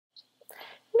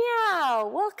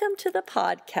Meow! Welcome to the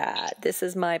PodKat. This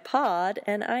is my pod,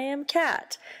 and I am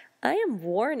Kat. I am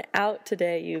worn out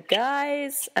today, you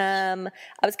guys. I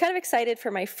was kind of excited for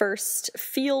my first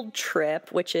field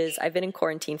trip, which is I've been in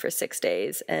quarantine for 6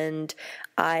 days, and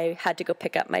I had to go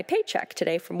pick up my paycheck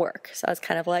today from work. So I was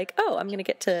kind of like, oh, I'm going to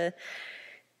get to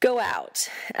go out,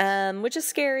 which is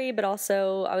scary, but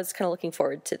also I was kind of looking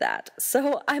forward to that.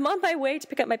 So I'm on my way to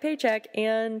pick up my paycheck,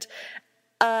 and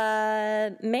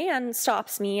a man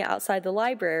stops me outside the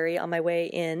library on my way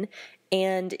in,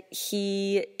 and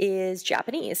he is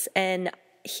Japanese. And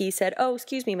he said, "Oh,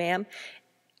 excuse me, ma'am.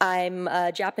 I'm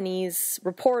a Japanese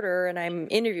reporter, and I'm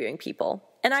interviewing people."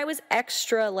 And I was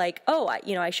extra like, oh,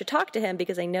 I should talk to him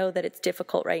because I know that it's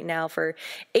difficult right now for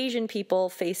Asian people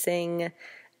facing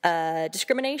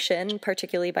discrimination,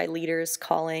 particularly by leaders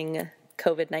calling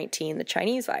COVID-19 the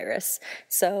Chinese virus.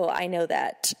 So I know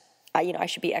that I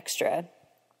should be extra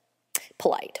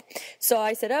polite. So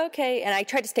I said, okay, and I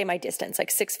tried to stay my distance,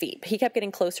 like 6 feet, but he kept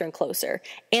getting closer and closer.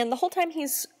 And the whole time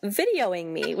he's videoing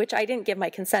me, which I didn't give my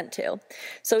consent to.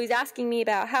 So he's asking me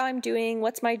about how I'm doing,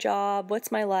 what's my job,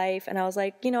 what's my life, and I was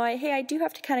like, I do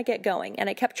have to kind of get going. And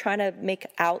I kept trying to make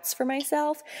outs for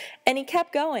myself, and he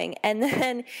kept going. And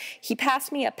then he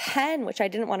passed me a pen, which I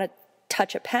didn't want to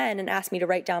touch a pen, and asked me to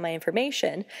write down my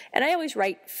information. And I always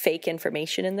write fake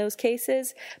information in those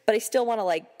cases, but I still want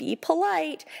to be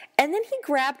polite. And then he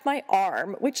grabbed my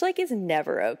arm, which is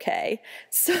never okay.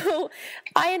 So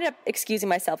I ended up excusing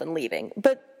myself and leaving.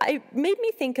 But it made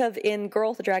me think of in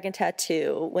Girl with the Dragon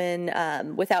Tattoo when,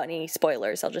 without any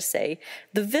spoilers, I'll just say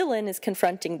the villain is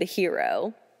confronting the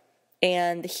hero,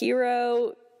 and the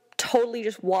hero totally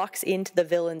just walks into the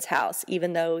villain's house,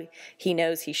 even though he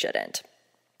knows he shouldn't.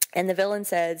 And the villain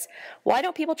says, "Why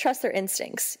don't people trust their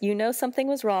instincts? You know something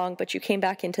was wrong, but you came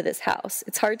back into this house.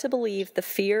 It's hard to believe the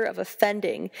fear of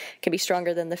offending can be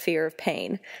stronger than the fear of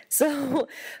pain." So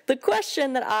the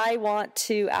question that I want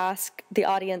to ask the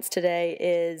audience today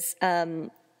is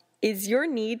your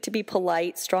need to be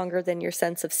polite stronger than your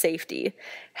sense of safety?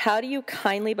 How do you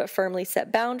kindly but firmly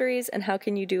set boundaries, and how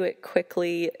can you do it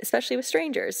quickly, especially with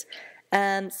strangers?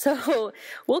 So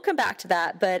we'll come back to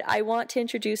that, but I want to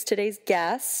introduce today's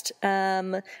guest,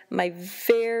 my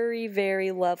very,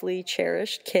 very lovely,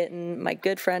 cherished kitten, my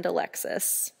good friend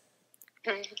Alexis.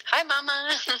 Hi,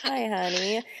 Mama. Hi,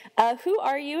 honey. Who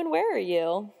are you and where are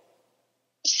you?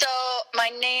 So my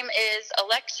name is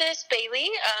Alexis Bailey.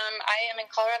 I am in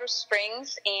Colorado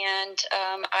Springs, and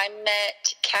I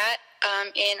met Kat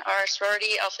in our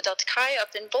sorority Alpha Delta Chi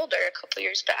up in Boulder a couple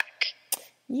years back.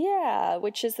 Yeah,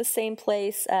 which is the same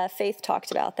place. Faith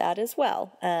talked about that as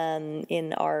well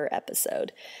in our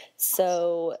episode.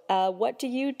 So what do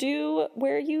you do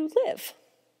where you live?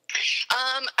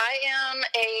 I am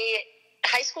a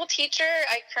high school teacher.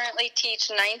 I currently teach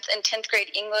 9th and 10th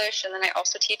grade English, and then I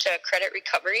also teach a credit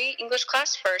recovery English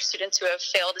class for students who have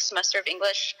failed a semester of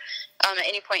English at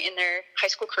any point in their high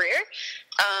school career.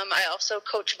 I also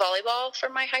coach volleyball for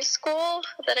my high school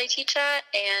that I teach at,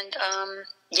 and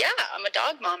I'm a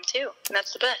dog mom too, and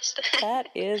that's the best. That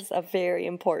is a very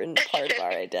important part of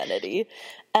our identity.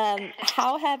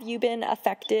 How have you been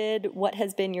affected? What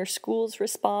has been your school's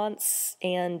response?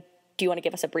 And do you want to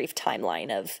give us a brief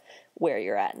timeline of where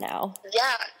you're at now?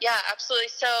 Yeah, absolutely.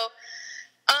 So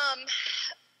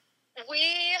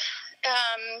we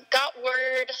got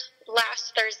word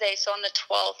last Thursday, so on the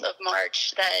 12th of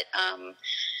March, that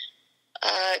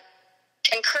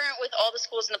concurrent with all the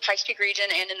schools in the Pikes Peak region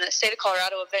and in the state of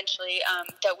Colorado eventually,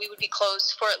 that we would be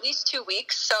closed for at least 2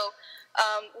 weeks. So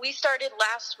we started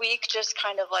last week just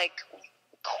kind of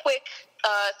quick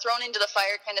thrown into the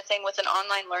fire kind of thing with an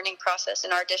online learning process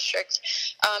in our district.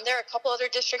 There are a couple other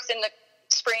districts in the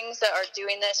Springs that are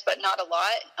doing this, but not a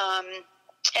lot.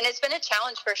 And it's been a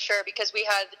challenge for sure, because we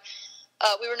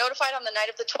were notified on the night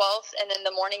of the 12th, and then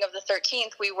the morning of the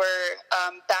 13th, we were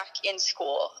back in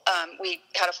school. We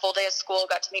had a full day of school,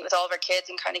 got to meet with all of our kids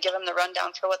and kind of give them the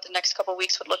rundown for what the next couple of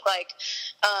weeks would look like.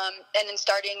 And then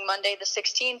starting Monday the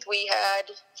 16th, we had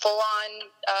full-on,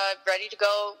 ready to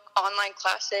go online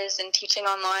classes and teaching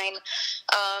online,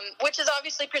 which has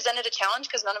obviously presented a challenge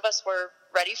because none of us were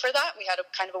ready for that. We had a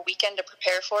kind of a weekend to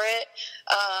prepare for it.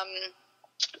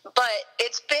 But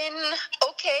it's been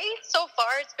okay so far.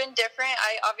 It's been different.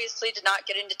 I obviously did not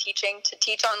get into teaching to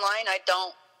teach online. I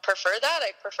don't prefer that.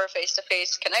 I prefer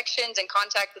face-to-face connections and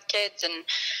contact with kids. And,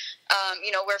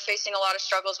 we're facing a lot of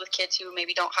struggles with kids who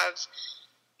maybe don't have,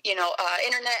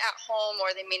 internet at home,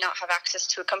 or they may not have access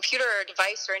to a computer or a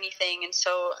device or anything. And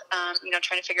so,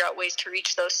 trying to figure out ways to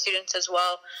reach those students as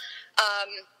well.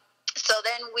 So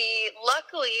then we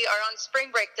luckily are on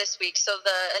spring break this week. So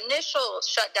the initial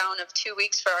shutdown of 2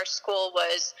 weeks for our school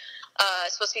was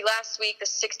supposed to be last week, the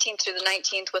 16th through the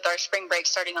 19th, with our spring break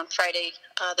starting on Friday,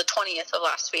 the 20th of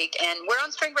last week. And we're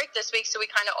on spring break this week, so we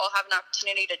kind of all have an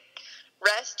opportunity to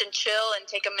rest and chill and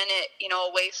take a minute,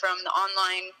 away from the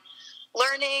online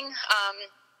learning.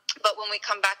 But when we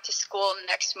come back to school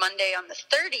next Monday on the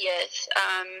 30th,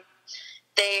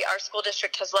 our school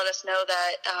district has let us know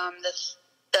that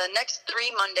the next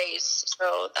 3 Mondays,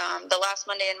 so the last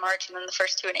Monday in March and then the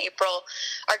first 2 in April,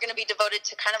 are going to be devoted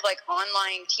to kind of like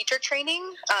online teacher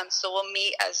training. So we'll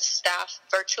meet as a staff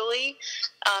virtually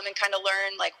and kind of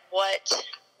learn like what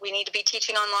we need to be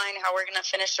teaching online, how we're going to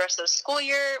finish the rest of the school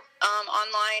year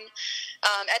online.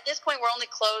 At this point, we're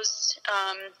only closed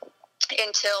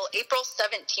until April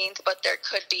 17th, but there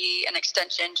could be an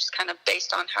extension just kind of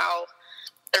based on how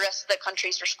the rest of the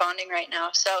country's responding right now.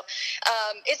 So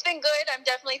it's been good. I'm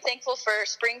definitely thankful for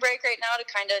spring break right now to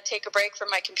kind of take a break from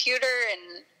my computer.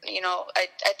 And,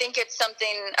 I think it's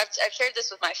something, I've shared this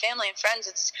with my family and friends.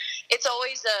 It's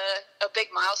always a big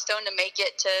milestone to make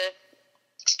it to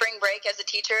spring break as a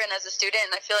teacher and as a student.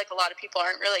 And I feel like a lot of people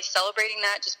aren't really celebrating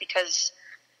that just because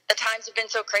the times have been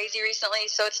so crazy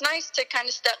recently. So it's nice to kind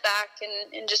of step back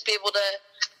and just be able to,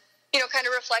 kind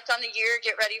of reflect on the year,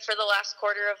 get ready for the last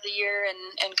quarter of the year,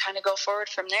 and kind of go forward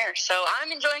from there. So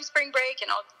I'm enjoying spring break, and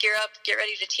I'll gear up, get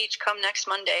ready to teach come next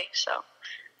Monday. So.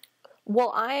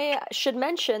 Well, I should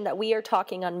mention that we are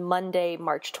talking on Monday,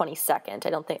 March 22nd.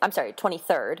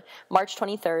 23rd. March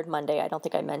 23rd, Monday. I don't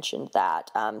think I mentioned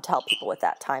that to help people with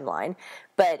that timeline.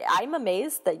 But I'm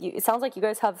amazed that it sounds like you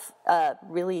guys have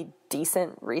really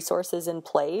decent resources in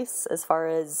place as far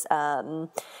as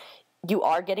you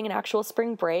are getting an actual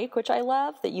spring break, which I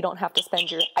love, that you don't have to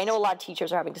spend I know a lot of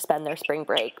teachers are having to spend their spring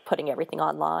break putting everything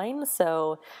online,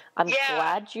 so I'm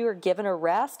glad you are given a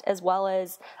rest, as well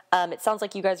as it sounds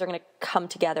like you guys are going to come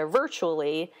together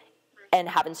virtually and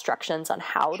have instructions on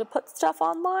how to put stuff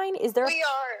online. Is there a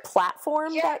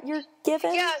platform that you're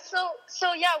given? Yeah, so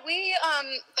we,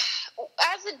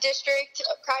 as a district,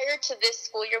 prior to this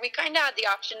school year, we kind of had the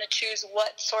option to choose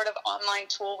what sort of online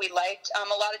tool we liked. A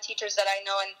lot of teachers that I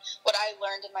know, and what I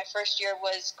learned in my first year,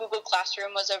 was Google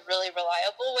Classroom was a really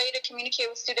reliable way to communicate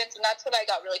with students, and that's what I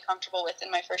got really comfortable with in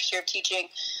my first year of teaching.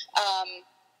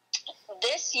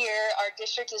 This year, our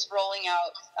district is rolling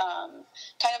out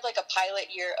kind of like a pilot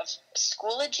year of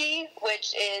Schoology,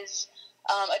 which is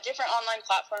a different online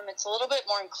platform. It's a little bit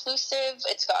more inclusive.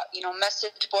 It's got,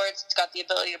 message boards. It's got the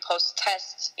ability to post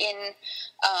tests in,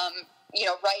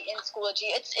 right in Schoology.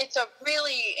 It's a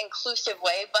really inclusive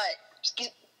way, but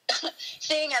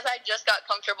seeing as I just got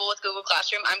comfortable with Google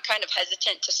Classroom, I'm kind of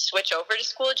hesitant to switch over to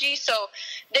Schoology. So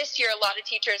this year, a lot of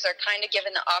teachers are kind of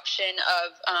given the option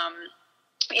of,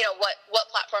 what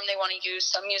platform they want to use.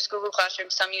 Some use Google Classroom,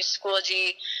 some use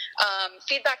Schoology.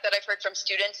 Feedback that I've heard from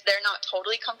students, they're not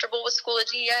totally comfortable with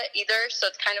Schoology yet either, so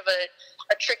it's kind of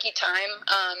a tricky time.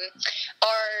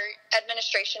 Our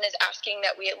administration is asking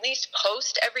that we at least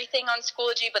post everything on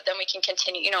Schoology, but then we can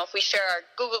continue, if we share our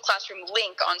Google Classroom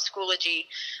link on Schoology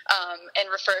and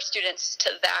refer students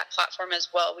to that platform as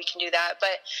well, we can do that.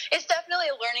 But it's definitely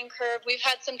a learning curve. We've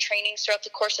had some trainings throughout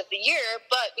the course of the year,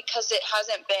 but because it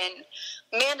hasn't been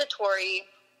mandatory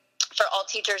for all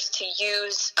teachers to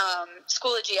use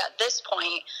Schoology at this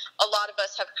point, a lot of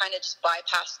us have kind of just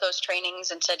bypassed those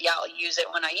trainings and said, yeah, I'll use it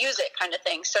when I use it kind of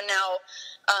thing. So now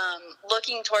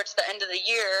looking towards the end of the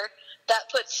year,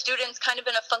 that puts students kind of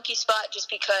in a funky spot just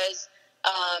because,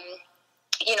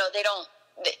 they don't,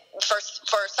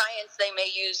 for science, they may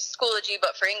use Schoology,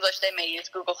 but for English, they may use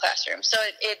Google Classroom. So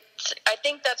I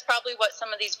think that's probably what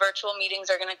some of these virtual meetings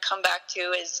are going to come back to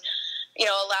is,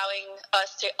 allowing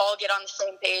us to all get on the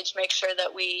same page, make sure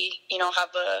that we, have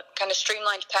a kind of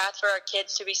streamlined path for our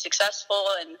kids to be successful.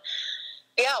 And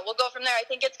yeah, we'll go from there. I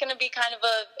think it's going to be kind of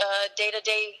a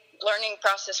day-to-day learning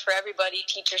process for everybody,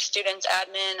 teachers, students,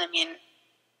 admin. I mean,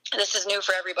 this is new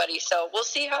for everybody, so we'll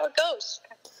see how it goes.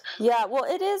 Yeah, well,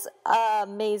 it is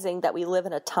amazing that we live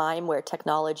in a time where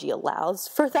technology allows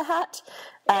for that.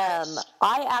 Yes.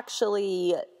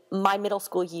 My middle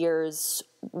school years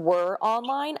were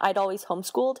online. I'd always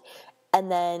homeschooled. And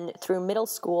then through middle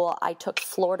school, I took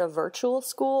Florida Virtual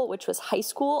School, which was high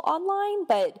school online.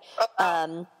 But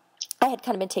I had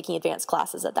kind of been taking advanced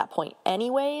classes at that point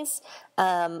anyways.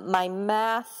 My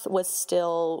math was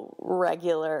still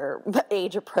regular,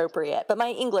 age appropriate, but my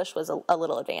English was a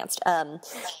little advanced.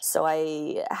 So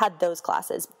I had those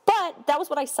classes. But that was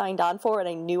what I signed on for, and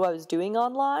I knew I was doing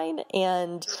online.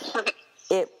 And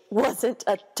it wasn't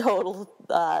a total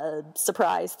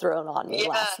surprise thrown on me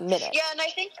last minute. Yeah, and I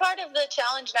think part of the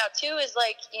challenge now too is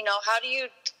like, you know, how do you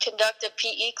conduct a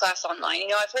PE class online? You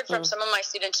know, I've heard from some of my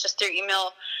students just through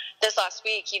email this last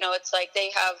week, you know, it's like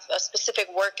they have a specific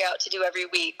workout to do every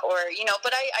week, or, you know,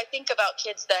 but I think about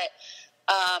kids that,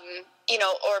 you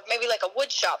know, or maybe like a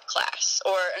wood shop class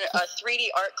or a 3D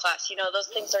art class, you know, those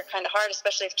things are kind of hard,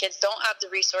 especially if kids don't have the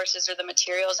resources or the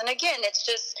materials. And again,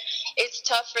 it's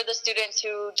tough for the students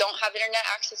who don't have internet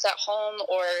access at home,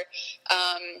 or,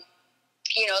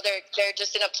 you know, they're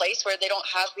just in a place where they don't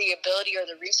have the ability or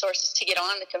the resources to get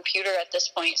on the computer at this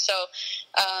point. So,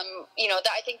 you know,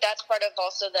 I think that's part of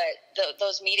also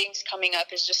those meetings coming up,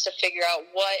 is just to figure out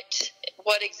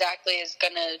what exactly is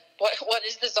what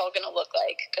is this all gonna look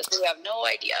like, because we have no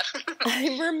idea.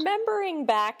 I'm remembering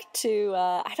back to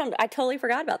I totally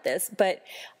forgot about this, but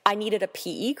I needed a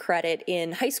PE credit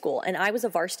in high school, and I was a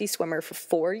varsity swimmer for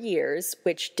 4 years,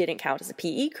 which didn't count as a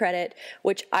PE credit,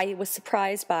 which I was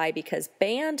surprised by because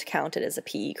band counted as a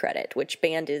PE credit, which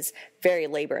band is very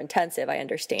labor intensive. I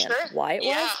understand why it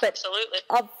was, but absolutely.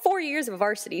 4 years of a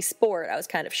varsity sport, I was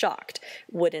kind of shocked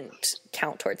wouldn't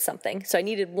count towards something. So I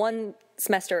needed 1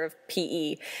 semester of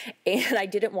PE, and I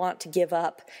didn't want to give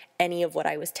up any of what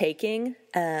I was taking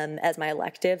as my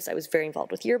electives. I was very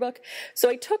involved with yearbook, so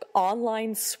I took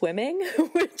online swimming,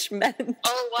 which meant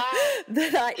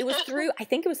that it was through, I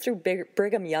think it was through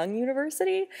Brigham Young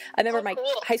University. I remember my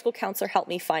high school counselor helped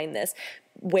me find this,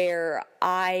 where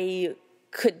I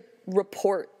could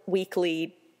report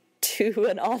weekly to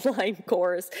an online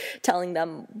course telling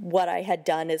them what I had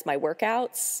done as my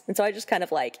workouts. And so I just kind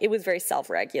of like, it was very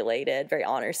self-regulated, very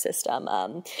honor system.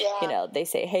 You know, they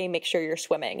say, hey, make sure you're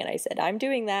swimming. And I said, I'm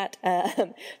doing that.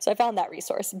 So I found that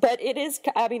resource. But it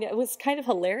was kind of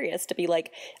hilarious to be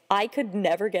like, I could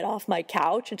never get off my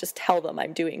couch and just tell them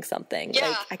I'm doing something. Yeah,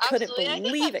 like, I couldn't absolutely.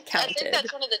 believe it counted. I think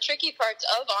that's one of the tricky parts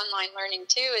of online learning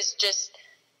too, is just,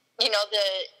 you know,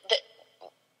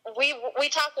 we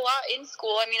talk a lot in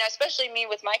school. I mean, especially me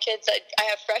with my kids, I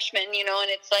have freshmen, you know, and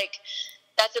it's like,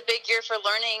 that's a big year for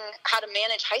learning how to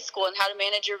manage high school and how to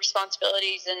manage your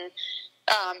responsibilities. And,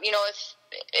 you know,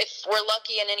 if we're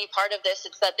lucky in any part of this,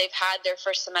 it's that they've had their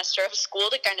first semester of school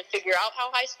to kind of figure out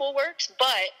how high school works.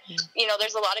 But, you know,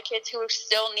 there's a lot of kids who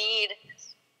still need,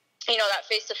 you know, that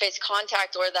face-to-face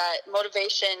contact or that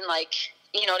motivation, like,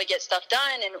 you know, to get stuff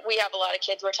done. And we have a lot of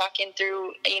kids we're talking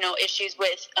through, you know, issues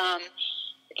with,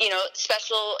 you know,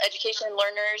 special education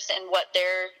learners and what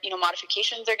their, you know,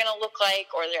 modifications are going to look like,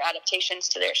 or their adaptations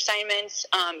to their assignments.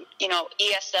 You know,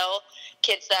 ESL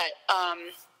kids that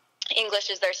English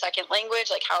is their second language,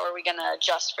 like how are we going to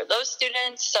adjust for those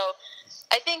students? So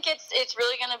I think it's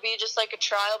really going to be just like a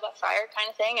trial by fire kind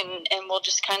of thing, and we'll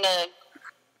just kind of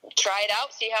try it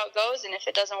out, see how it goes, and if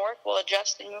it doesn't work, we'll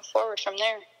adjust and move forward from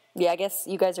there. Yeah, I guess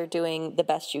you guys are doing the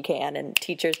best you can, and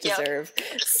teachers deserve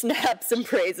snaps and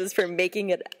praises for making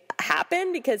it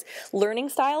happen, because learning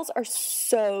styles are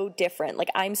so different. Like,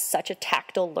 I'm such a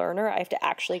tactile learner. I have to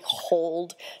actually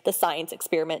hold the science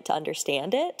experiment to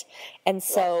understand it. And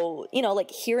so, you know,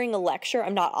 like hearing a lecture,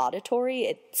 I'm not auditory.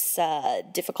 It's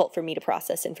difficult for me to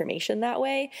process information that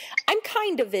way. I'm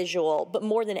kind of visual, but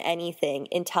more than anything,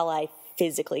 until I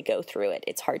physically go through it,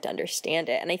 it's hard to understand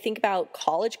it. And I think about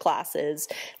college classes,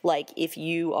 like if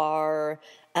you are,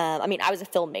 I mean, I was a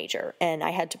film major, and I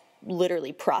had to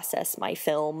literally process my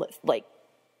film like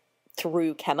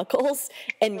through chemicals,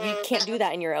 and you can't do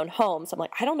that in your own home. So I'm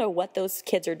like, I don't know what those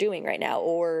kids are doing right now.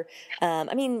 Or,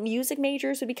 I mean, music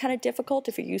majors would be kind of difficult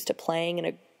if you're used to playing in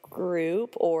a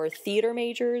group, or theater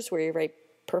majors where you're very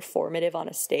performative on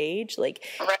a stage. Like,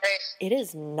 it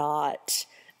is not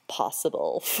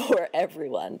possible for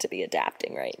everyone to be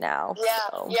adapting right now.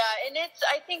 And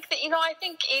I think that, you know, I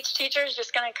think each teacher is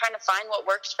just going to kind of find what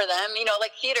works for them. You know,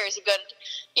 like theater is a good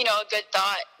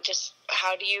thought. Just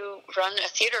how do you run a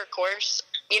theater course,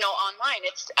 you know, online?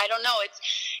 I don't know.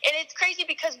 It's crazy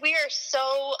because we are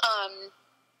so,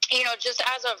 you know, just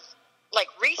as of like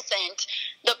recent,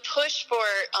 the push for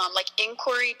like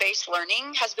inquiry-based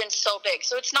learning has been so big.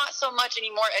 So it's not so much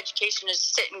anymore education is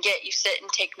sit and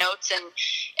take notes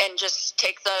and just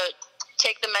take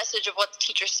the message of what the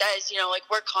teacher says. You know, like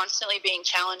we're constantly being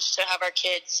challenged to have our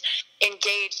kids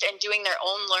engaged and doing their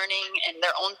own learning and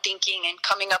their own thinking and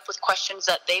coming up with questions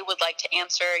that they would like to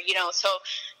answer, you know. So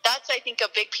that's, I think, a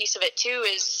big piece of it too,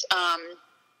 is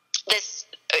this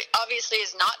obviously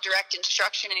is not direct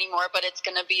instruction anymore, but it's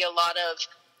going to be a lot of,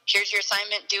 here's your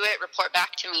assignment, do it, report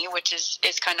back to me, which is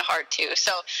kind of hard too.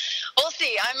 So we'll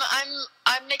see.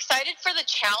 I'm excited for the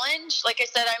challenge. Like I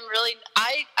said,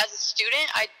 as a student,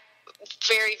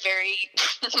 very, very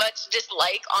much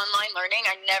dislike online learning.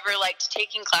 I never liked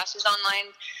taking classes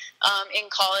online in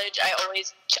college. I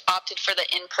always opted for the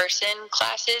in-person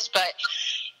classes, but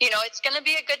it's going to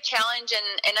be a good challenge,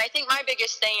 and I think my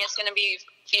biggest thing is going to be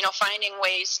finding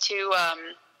ways to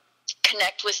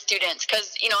connect with students,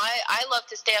 because I love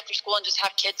to stay after school and just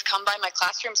have kids come by my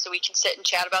classroom so we can sit and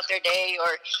chat about their day,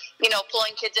 or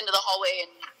pulling kids into the hallway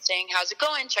and saying how's it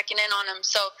going, checking in on them.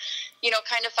 So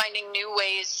kind of finding new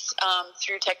ways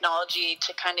through technology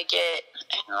to kind of get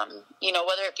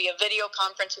whether it be a video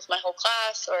conference with my whole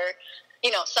class or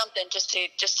something just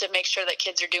to make sure that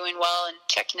kids are doing well and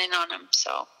checking in on them.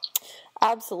 So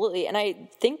absolutely. And I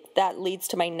think that leads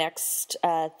to my next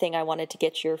thing I wanted to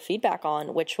get your feedback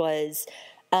on, which was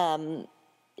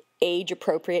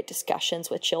age-appropriate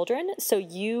discussions with children. So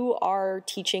you are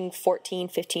teaching 14,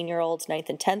 15-year-olds, 9th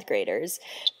and 10th graders,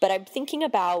 but I'm thinking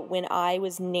about when I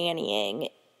was nannying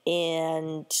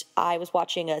and I was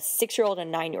watching a 6-year-old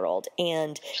and a 9-year-old,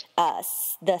 and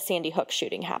the Sandy Hook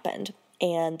shooting happened.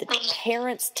 And the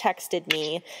parents texted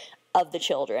me of the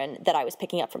children that I was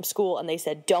picking up from school, and they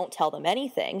said, don't tell them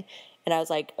anything. And I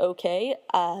was like, okay,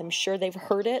 I'm sure they've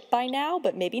heard it by now,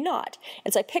 but maybe not.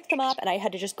 And so I picked them up, and I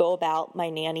had to just go about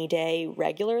my nanny day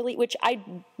regularly, which I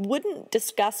wouldn't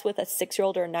discuss with a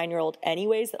 6-year-old or a 9-year-old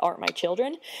anyways that aren't my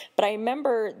children. But I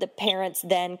remember the parents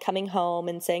then coming home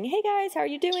and saying, hey guys, how are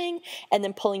you doing? And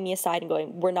then pulling me aside and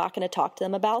going, we're not going to talk to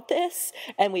them about this,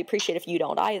 and we appreciate if you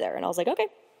don't either. And I was like, okay.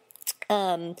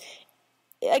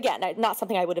 Again, not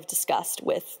something I would have discussed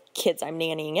with kids I'm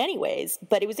nannying anyways,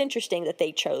 but it was interesting that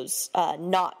they chose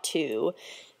not to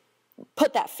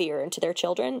put that fear into their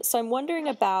children. So I'm wondering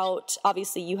about,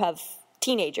 obviously you have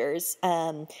teenagers,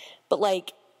 but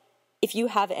like if you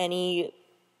have any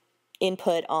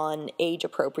input on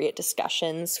age-appropriate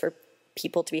discussions for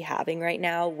people to be having right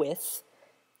now with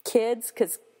kids,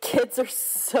 because kids are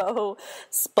so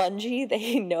spongy.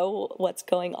 They know what's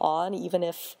going on, even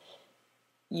if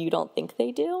you don't think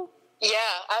they do?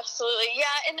 Yeah, absolutely.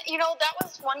 Yeah, and that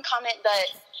was one comment that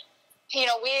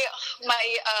my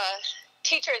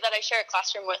teacher that I share a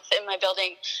classroom with in my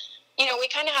building, we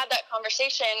kind of had that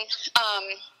conversation.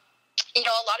 A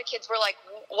lot of kids were like,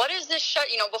 what is this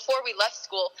before we left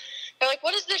school, they're like,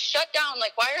 what is this shutdown?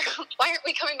 Like, why aren't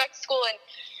we coming back to school? And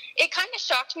it kind of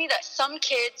shocked me that some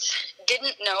kids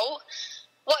didn't know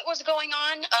what was going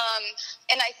on,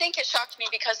 and I think it shocked me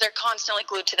because they're constantly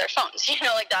glued to their phones.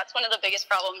 That's one of the biggest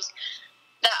problems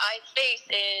that I face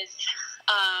is,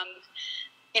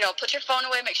 put your phone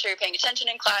away, make sure you're paying attention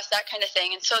in class, that kind of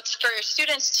thing. And so it's for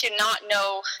students to not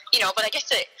know, but I guess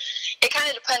it kind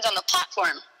of depends on the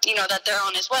platform, that they're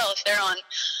on as well. If they're on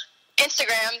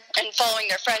Instagram and following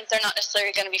their friends, they're not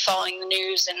necessarily going to be following the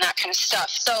news and that kind of stuff.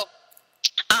 So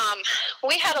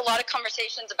we had a lot of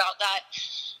conversations about that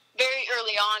very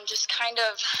early on, just kind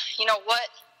of,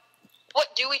 what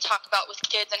do we talk about with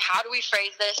kids and how do we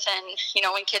phrase this? And,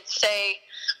 when kids say,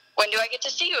 when do I get to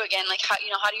see you again? Like, how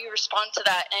do you respond to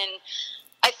that? And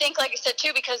I think, like I said,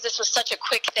 too, because this was such a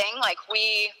quick thing, like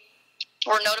we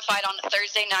were notified on a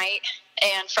Thursday night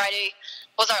and Friday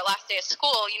was our last day of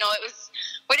school.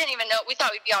 We didn't even know, we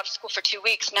thought we'd be out of school for 2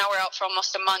 weeks. Now we're out for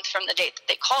almost a month from the date that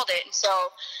they called it. And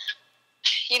so,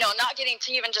 not getting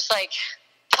to even just like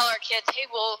tell our kids, hey,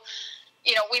 well,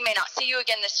 we may not see you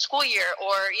again this school year,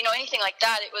 or, anything like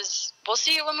that. It was, we'll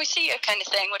see you when we see you kind of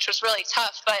thing, which was really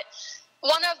tough. But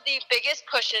one of the biggest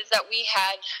pushes that we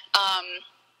had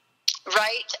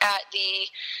right at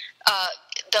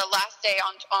the last day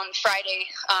on Friday,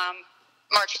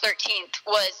 March 13th,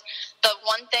 was the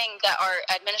one thing that our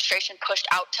administration pushed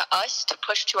out to us to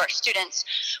push to our students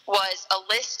was a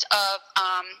list of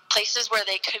places where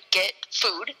they could get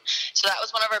food. So that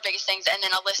was one of our biggest things, and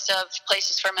then a list of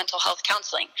places for mental health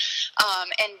counseling.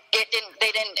 And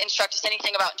they didn't instruct us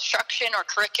anything about instruction or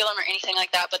curriculum or anything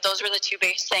like that, but those were the two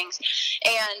biggest things.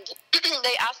 And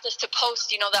they asked us to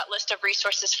post, that list of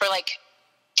resources for like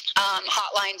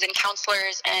hotlines and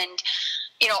counselors and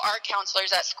our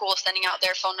counselors at school, sending out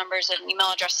their phone numbers and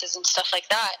email addresses and stuff like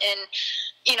that. And,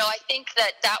 I think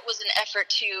that was an effort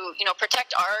to,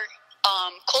 protect our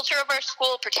culture of our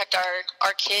school, protect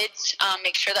our kids,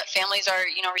 make sure that families are,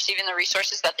 receiving the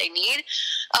resources that they need.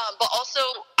 But also,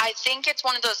 I think it's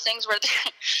one of those things where,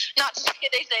 not to say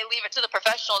they say leave it to the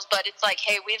professionals, but it's like,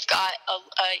 hey, we've got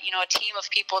a team of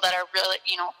people that are really,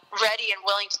 ready and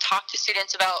willing to talk to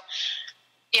students about,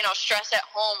 stress at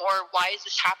home, or why is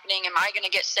this happening? Am I going to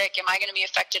get sick? Am I going to be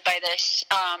affected by this?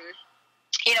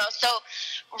 So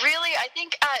really, I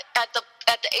think at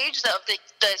the age of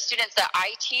the students that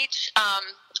I teach,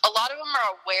 a lot of them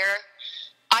are aware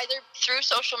either through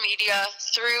social media,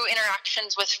 through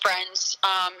interactions with friends.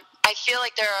 I feel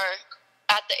like there are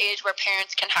at the age where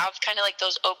parents can have kind of like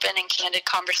those open and candid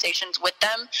conversations with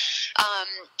them.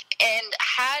 And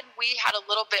had we had a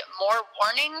little bit more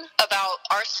warning about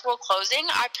our school closing,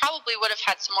 I probably would have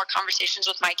had some more conversations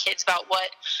with my kids about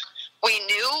what we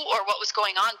knew or what was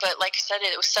going on. But like I said,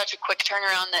 it was such a quick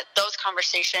turnaround that those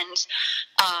conversations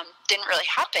didn't really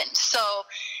happen. So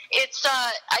it's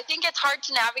I think it's hard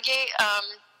to navigate.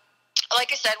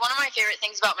 Like I said, one of my favorite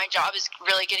things about my job is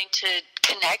really getting to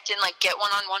connect and like get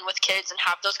one-on-one with kids and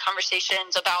have those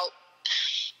conversations about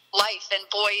life and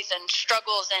boys and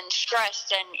struggles and stress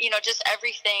and, you know, just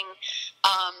everything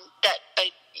that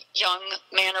a young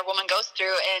man or woman goes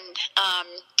through. And,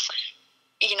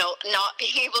 you know, not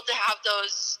being able to have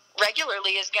those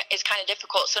regularly is kind of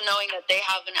difficult. So knowing that they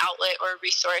have an outlet or a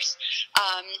resource,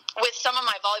 with some of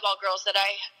my volleyball girls that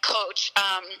I coach,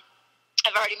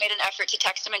 I've already made an effort to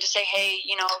text them and to say, hey,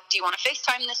 you know, do you want to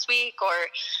FaceTime this week? Or,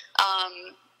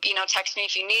 you know, text me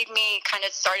if you need me. Kind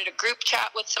of started a group chat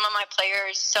with some of my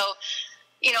players. So,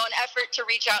 you know, an effort to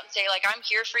reach out and say, like, I'm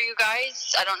here for you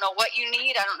guys. I don't know what you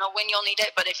need. I don't know when you'll need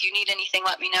it, but if you need anything,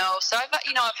 let me know. So I've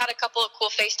had a couple of cool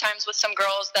FaceTimes with some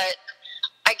girls that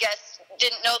I guess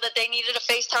didn't know that they needed a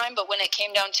FaceTime, but when it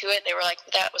came down to it, they were like,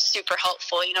 that was super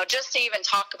helpful, you know, just to even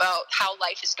talk about how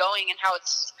life is going and how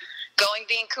it's going,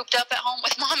 being cooped up at home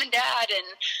with mom and dad. And,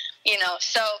 you know,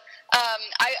 so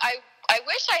I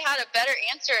wish I had a better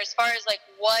answer as far as like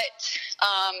what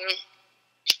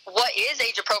is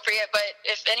age appropriate, but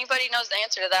if anybody knows the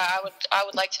answer to that, I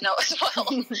would like to know as well.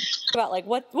 About like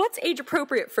what's age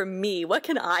appropriate for me? What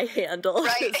can I handle?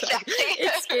 Right, exactly.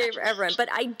 It's scary for everyone. But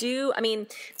I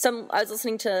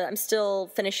was still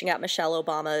finishing out Michelle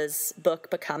Obama's book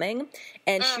Becoming,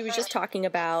 and she was just talking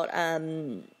about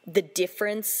the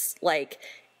difference, like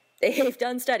they've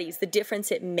done studies, the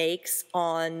difference it makes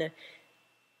on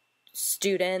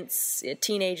students,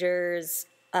 teenagers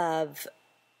of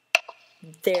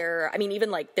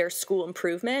even like their school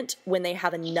improvement when they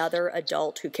have another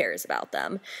adult who cares about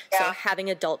them. Yeah. So having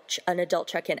an adult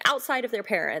check in outside of their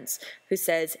parents who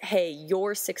says, hey,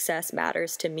 your success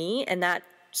matters to me. And that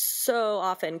so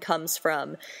often comes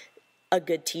from a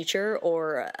good teacher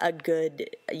or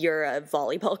you're a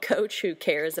volleyball coach who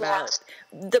cares about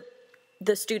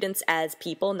the students as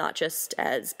people, not just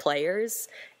as players.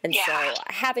 And so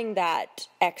having that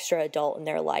extra adult in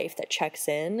their life that checks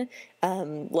in,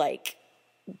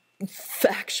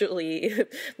 factually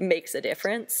makes a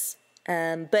difference.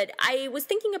 But I was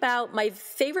thinking about my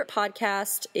favorite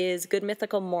podcast is Good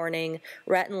Mythical Morning.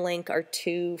 Rhett and Link are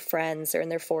two friends. They're in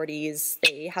their 40s.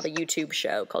 They have a YouTube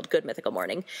show called Good Mythical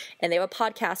Morning, and they have a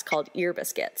podcast called Ear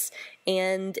Biscuits.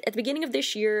 And at the beginning of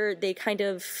this year, they kind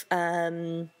of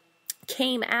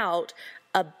came out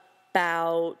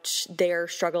about their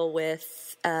struggle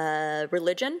with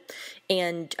religion,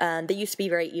 and they used to be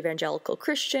very evangelical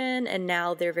Christian, and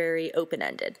now they're very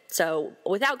open-ended. So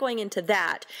without going into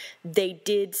that, they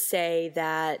did say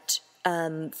that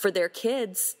for their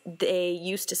kids, they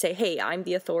used to say, hey, I'm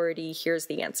the authority, here's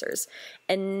the answers.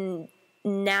 And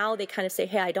now they kind of say,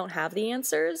 hey, I don't have the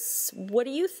answers. What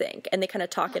do you think? And they kind of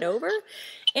talk it over.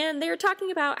 And they were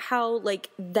talking about how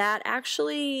like that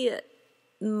actually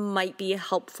might be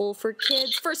helpful for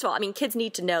kids. First of all, kids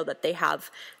need to know that they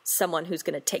have someone who's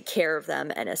going to take care of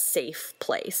them in a safe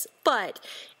place. But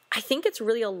I think it's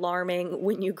really alarming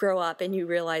when you grow up and you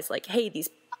realize like, hey,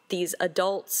 these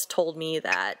adults told me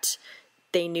that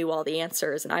they knew all the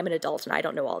answers, and I'm an adult and I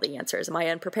don't know all the answers. Am I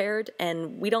unprepared?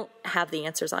 And we don't have the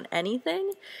answers on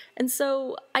anything. And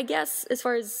so I guess as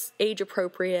far as age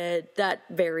appropriate, that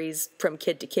varies from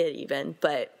kid to kid even,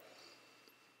 but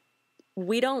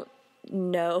we don't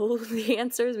know the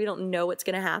answers. We don't know what's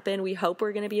going to happen. We hope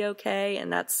we're going to be okay,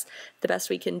 and that's the best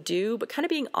we can do. But kind of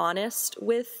being honest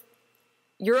with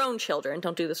your own children.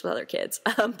 Don't do this with other kids.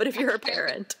 But if you're a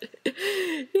parent,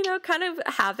 kind of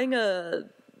having a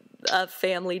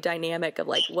family dynamic of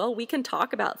like, well, we can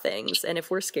talk about things, and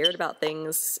if we're scared about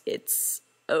things, it's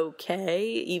okay.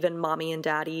 Even mommy and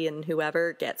daddy and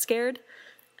whoever get scared.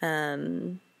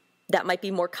 That might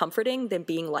be more comforting than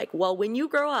being like, well, when you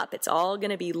grow up, it's all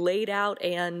going to be laid out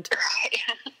and. Right.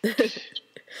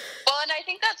 Well, and I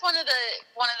think that's one of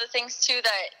the things too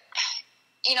that,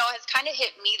 has kind of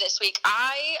hit me this week.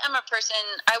 I am a person,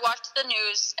 I watch the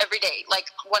news every day. Like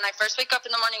when I first wake up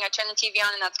in the morning, I turn the TV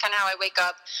on, and that's kind of how I wake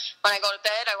up. When I go to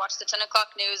bed, I watch the 10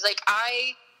 o'clock news. Like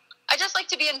I just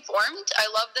like to be informed. I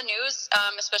love the news,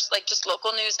 especially like just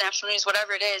local news, national news,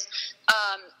 whatever it is.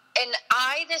 And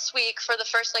this week, for the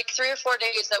first 3 or 4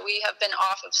 days that we have been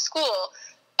off of school,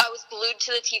 I was glued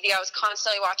to the TV. I was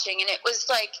constantly watching, and it was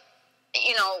like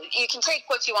you can take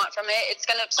what you want from it.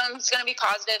 Some of it's gonna be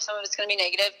positive, some of it's gonna be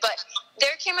negative. But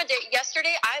there came a day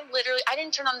yesterday. I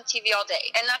didn't turn on the TV all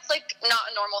day, and that's like not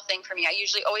a normal thing for me. I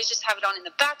usually always just have it on in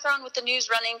the background with the news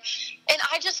running, and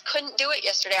I just couldn't do it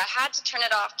yesterday. I had to turn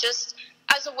it off just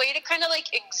as a way to kind of like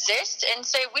exist and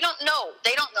say, we don't know.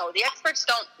 They don't know. The experts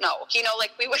don't know.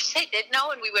 Like we wish they did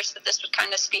know, and we wish that this would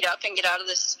kind of speed up and get out of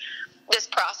this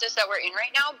process that we're in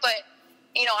right now. But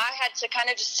I had to kind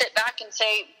of just sit back and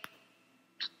say,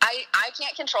 I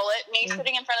can't control it. Me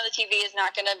sitting in front of the TV is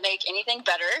not going to make anything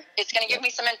better. It's going to give me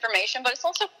some information, but it's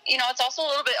also, it's also a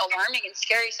little bit alarming and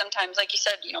scary sometimes. Like you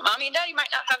said, mommy and daddy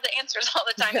might not have the answers all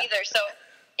the time either. So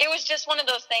it was just one of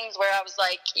those things where I was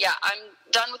like, yeah, I'm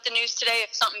done with the news today.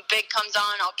 If something big comes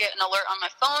on, I'll get an alert on my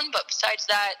phone. But besides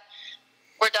that,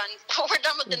 we're done. We're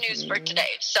done with the news for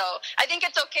today. So I think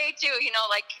it's okay too,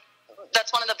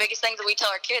 that's one of the biggest things that we tell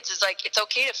our kids is like, it's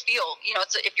okay to feel,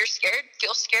 if you're scared,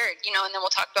 feel scared, and then we'll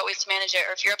talk about ways to manage it.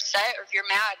 Or if you're upset, or if you're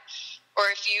mad,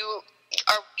 or if you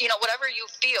are, whatever you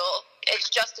feel, it's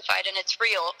justified and it's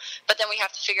real, but then we have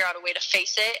to figure out a way to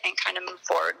face it and kind of move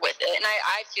forward with it. And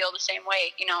I feel the same way.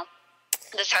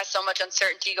 This has so much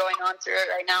uncertainty going on through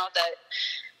it right now that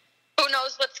who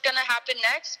knows what's going to happen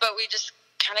next, but we just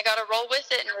kind of got to roll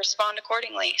with it and respond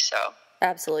accordingly. So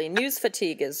absolutely. News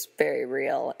fatigue is very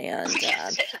real. And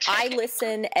I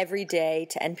listen every day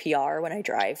to NPR when I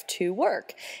drive to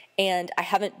work. And I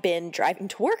haven't been driving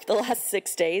to work the last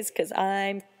 6 days because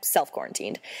I'm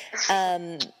self-quarantined.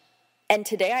 And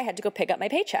today I had to go pick up my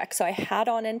paycheck. So I had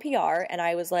on NPR and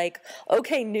I was like,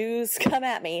 okay, news, come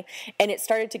at me. And it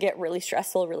started to get really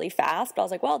stressful really fast. But I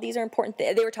was like, well, these are important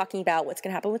things. They were talking about what's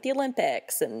going to happen with the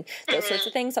Olympics and those sorts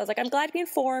of things. So I was like, I'm glad to be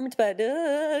informed, but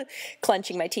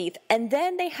clenching my teeth. And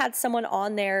then they had someone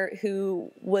on there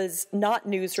who was not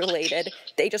news related.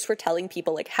 They just were telling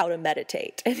people like how to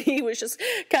meditate. And he was just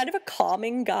kind of a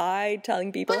calming guy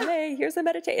telling people, hey, here's a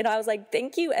meditate. And I was like,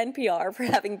 thank you, NPR, for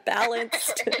having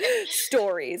balanced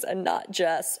stories and not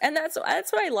just, and that's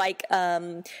what I like.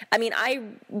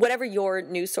 Whatever your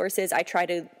news source is, I try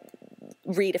to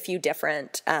read a few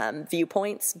different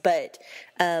viewpoints, but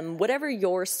whatever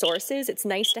your source is, it's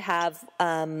nice to have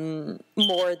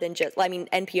more than just,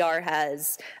 NPR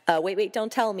has Wait,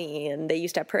 Don't Tell Me, and they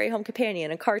used to have Prairie Home Companion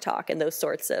and Car Talk and those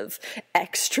sorts of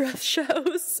extra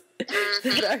shows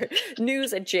that are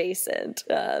news adjacent,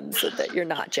 so that you're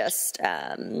not just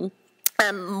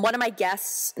one of my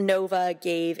guests, Nova,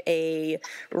 gave a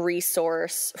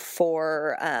resource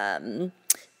for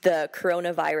the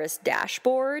coronavirus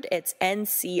dashboard. It's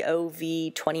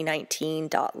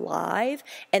ncov2019.live,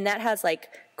 and that has like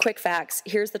quick facts.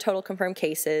 Here's the total confirmed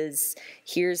cases.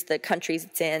 Here's the countries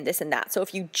it's in, this and that. So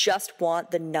if you just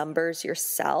want the numbers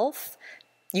yourself,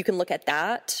 you can look at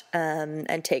that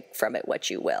and take from it what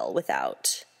you will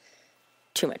without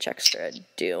too much extra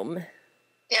doom.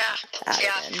 Yeah.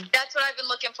 That's what I've been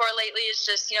looking for lately is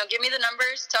just, give me the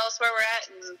numbers, tell us where we're at,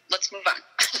 and let's move on.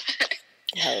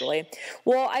 Totally.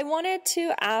 Well, I wanted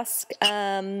to ask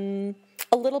a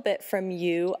little bit from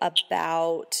you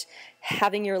about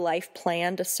having your life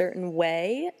planned a certain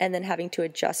way and then having to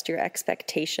adjust your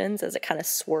expectations as it kind of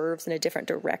swerves in a different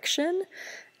direction.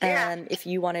 Yeah. If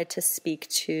you wanted to speak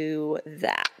to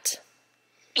that.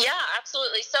 Yeah,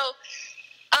 absolutely. So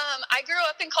I grew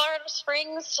up in Colorado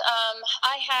Springs.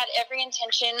 I had every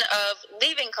intention of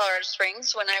leaving Colorado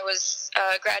Springs when I was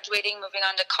graduating, moving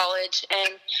on to college,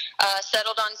 and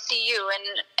settled on CU.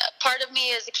 And part of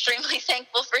me is extremely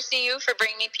thankful for CU for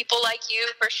bringing me people like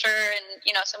you, for sure, and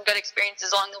some good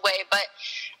experiences along the way. But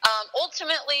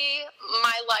ultimately,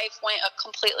 my life went a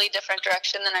completely different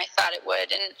direction than I thought it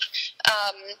would. And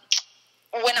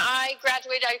when I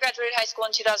graduated high school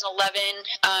in 2011,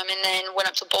 and then went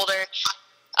up to Boulder.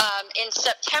 In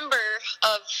September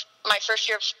of my first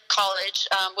year of college,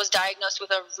 was diagnosed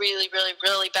with a really, really,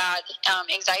 really bad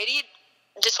anxiety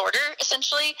disorder,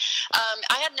 essentially.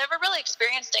 I had never really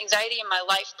experienced anxiety in my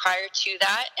life prior to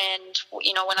that, and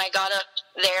when I got up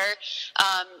there,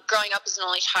 growing up as an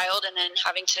only child and then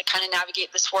having to kind of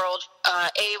navigate this world,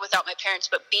 A, without my parents,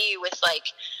 but B, with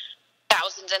like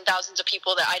thousands and thousands of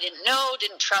people that I didn't know,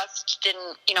 didn't trust,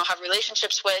 didn't have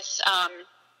relationships with,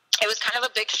 it was kind of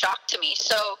a big shock to me.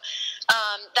 So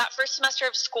that first semester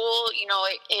of school,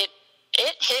 it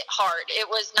hit hard. It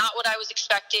was not what I was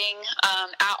expecting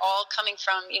at all, coming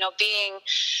from, being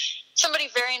somebody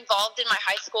very involved in my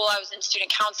high school. I was in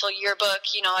student council, yearbook,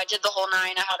 I did the whole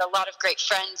nine. I had a lot of great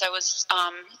friends. I was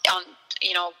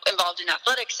involved in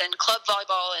athletics and club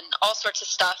volleyball and all sorts of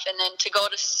stuff. And then to go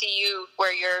to CU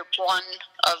where you're one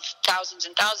of thousands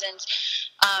and thousands,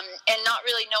 and not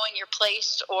really knowing your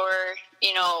place or,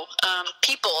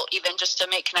 people even just to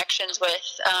make connections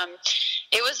with,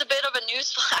 it was a bit of a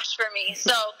newsflash for me.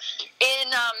 So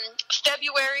in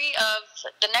February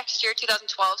of the next year,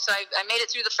 2012, so I made it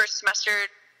through the first semester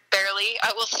barely,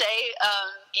 I will say,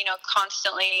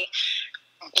 constantly,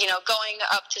 going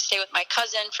up to stay with my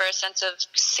cousin for a sense of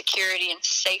security and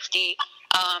safety,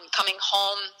 coming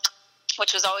home,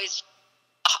 which was always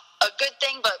a good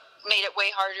thing, but made it way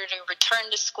harder to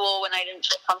return to school when I didn't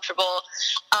feel comfortable.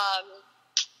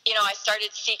 I started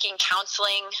seeking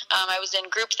counseling. I was in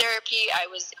group therapy. I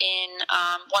was in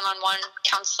one-on-one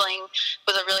counseling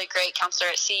with a really great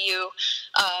counselor at CU.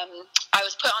 I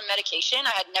was put on medication.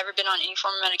 I had never been on any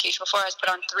form of medication before. I was put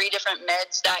on 3 different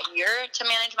meds that year to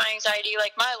manage my anxiety.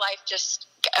 Like, my life just,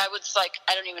 I was like,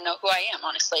 I don't even know who I am,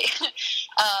 honestly.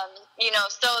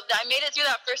 So I made it through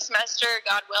that first semester,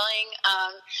 God willing.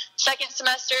 Second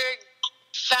semester,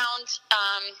 found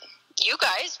you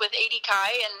guys with AD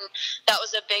Kai, and that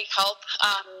was a big help.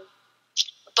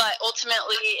 But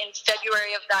ultimately, in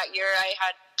February of that year, I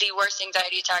had the worst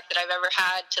anxiety attack that I've ever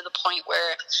had, to the point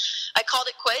where I called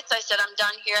it quits. I said, I'm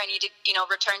done here. I need to,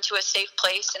 return to a safe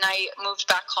place. And I moved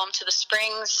back home to the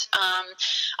Springs.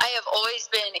 I have always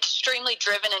been extremely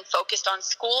driven and focused on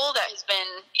school. That has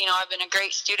been, I've been a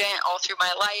great student all through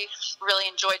my life, really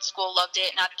enjoyed school, loved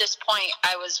it. And at this point,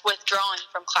 I was withdrawing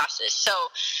from classes. So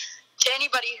to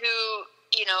anybody who,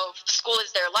 school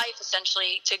is their life,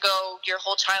 essentially, to go your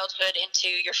whole childhood into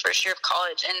your first year of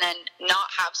college and then not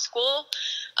have school,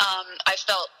 I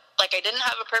felt like I didn't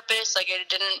have a purpose, like I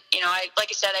didn't, like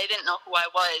I said, I didn't know who I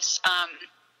was,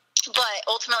 but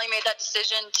ultimately made that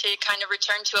decision to kind of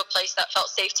return to a place that felt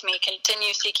safe to me,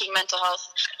 continue seeking mental health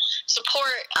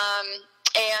support,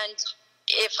 and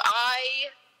if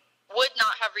I would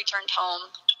not have returned home,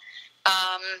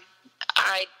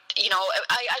 I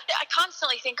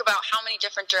constantly think about how many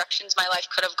different directions my life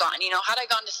could have gone. Had I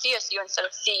gone to CSU instead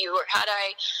of CU, or had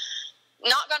I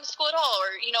not gone to school at all,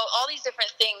 or, all these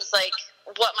different things, like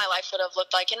what my life would have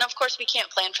looked like. And of course we can't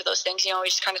plan for those things. We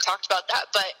just kind of talked about that,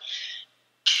 but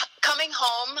coming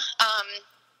home,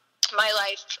 my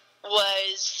life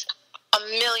was a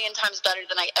million times better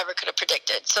than I ever could have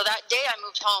predicted. So that day I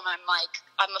moved home, I'm like,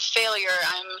 I'm a failure,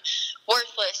 I'm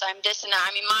worthless, I'm this and that.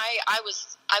 I mean, I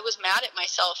was mad at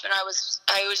myself, and I was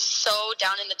so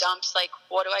down in the dumps. Like,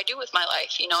 what do I do with my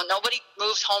life? Nobody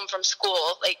moves home from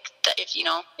school. Like, if you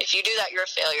do that, you're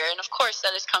a failure. And of course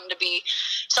that has come to be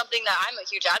something that I'm a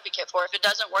huge advocate for. If it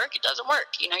doesn't work, it doesn't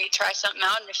work. You try something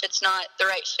out, and if it's not the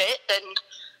right fit, then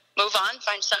move on,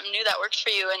 find something new that works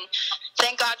for you. And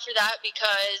thank God for that,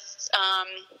 because,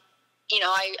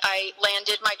 I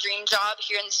landed my dream job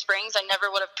here in the Springs. I never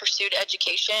would have pursued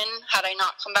education had I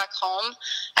not come back home.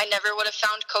 I never would have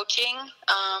found coaching,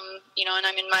 and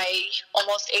I'm in my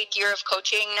almost 8th year of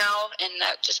coaching now, and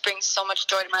that just brings so much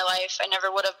joy to my life. I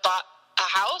never would have bought a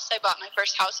house. I bought my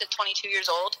first house at 22 years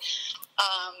old,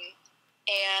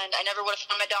 and I never would have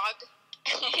found my dog.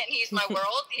 And he's my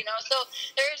world, so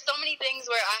there's so many things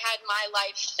where I had my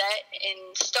life set in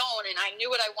stone, and I knew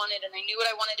what I wanted, and I knew what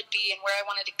I wanted to be and where I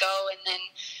wanted to go. And then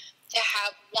to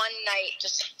have one night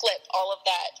just flip all of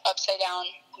that upside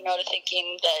down, to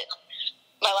thinking that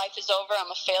my life is over, I'm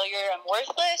a failure, I'm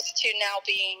worthless, to now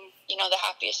being, the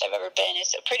happiest I've ever been,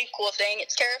 is a pretty cool thing.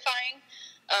 It's terrifying.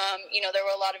 There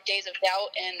were a lot of days of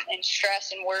doubt and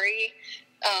stress and worry,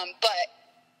 but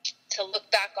to look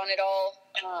back on it all,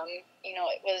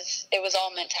 it was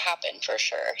all meant to happen, for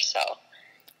sure. So,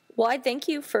 well, I thank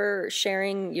you for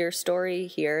sharing your story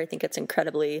here. I think it's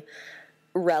incredibly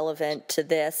relevant to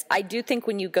this. I do think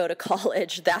when you go to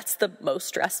college, that's the most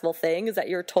stressful thing, is that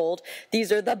you're told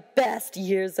these are the best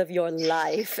years of your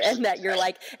life, and that you're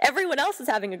like, everyone else is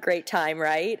having a great time,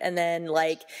 right? And then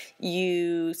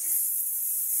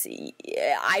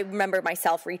I remember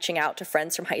myself reaching out to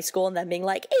friends from high school and them being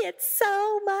like, it's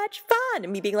so much fun.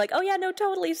 And me being like, oh yeah, no,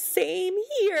 totally, same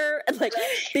here. And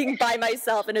being by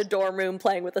myself in a dorm room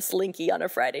playing with a Slinky on a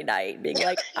Friday night, being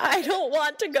like, I don't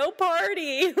want to go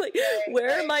party.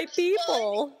 Where are my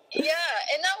people? Yeah,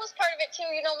 and that was part of it too.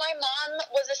 My mom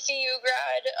was a CU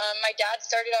grad. My dad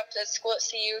started off at school at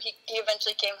CU. He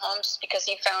eventually came home just because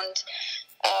he found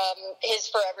his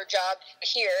forever job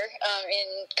here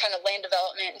in kind of land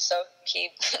development. And so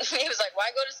he was like,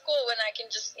 why go to school when I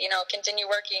can just, continue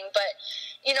working? But,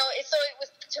 so it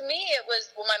was, to me, it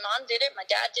was, well, my mom did it, my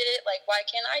dad did it, like, why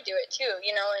can't I do it too?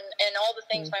 And all the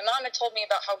things my mom had told me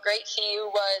about how great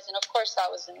CU was. And of course that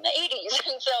was in the 80s.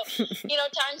 And so,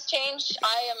 times changed.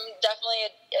 I am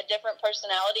definitely a different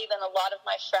personality than a lot of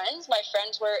my friends. My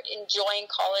friends were enjoying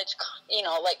college,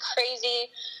 like crazy.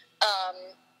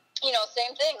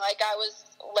 Same thing. Like, I was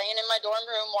laying in my dorm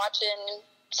room watching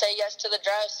Say Yes to the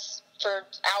Dress for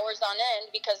hours on end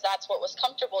because that's what was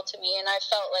comfortable to me, and I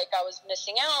felt like I was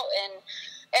missing out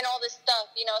and all this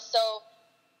stuff, so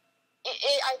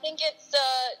I think it's,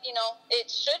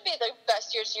 it should be the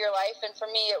best years of your life, and for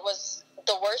me it was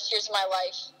the worst years of my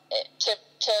life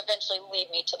to eventually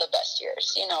lead me to the best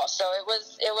years, so it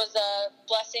was a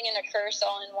blessing and a curse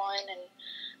all in one, and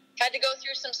had to go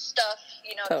through some stuff,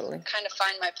 Totally. to kind of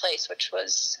find my place, which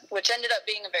ended up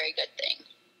being a very good thing.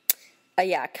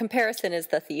 Yeah, comparison is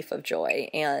the thief of joy,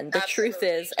 and the Absolutely. truth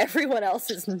is everyone else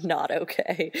is not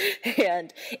okay,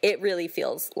 and it really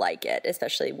feels like it,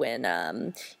 especially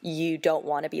when you don't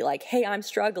want to be like, hey, I'm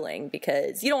struggling,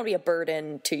 because you don't want to be a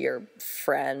burden to your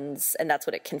friends, and that's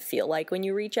what it can feel like when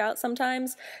you reach out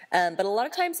sometimes, but a lot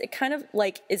of times it kind of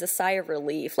like is a sigh of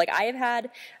relief. Like, I have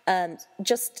had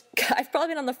I've probably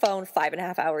been on the phone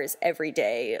 5.5 hours every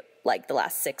day, like the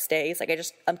last 6 days. Like,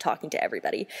 I'm talking to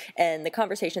everybody, and the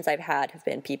conversations I've had have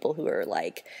been people who are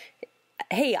like,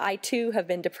 hey, I too have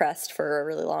been depressed for a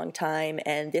really long time,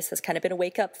 and this has kind of been a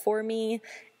wake up for me,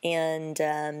 and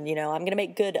I'm going to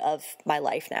make good of my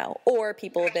life now. Or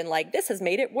people have been like, this has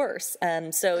made it worse.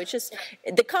 So it's just,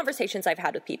 the conversations I've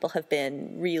had with people have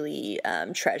been really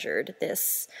treasured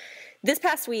this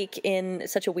past week in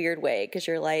such a weird way, because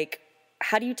you're like,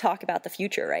 how do you talk about the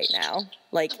future right now?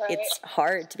 Like, Right. It's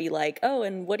hard to be like, oh,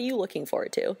 and what are you looking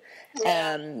forward to?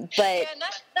 Yeah. And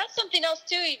that's something else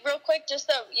too, real quick, just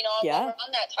that, Yeah. while we're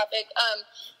on that topic,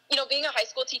 being a high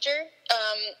school teacher,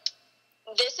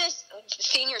 this is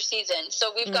senior season.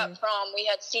 So we've got prom, we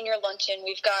had senior luncheon,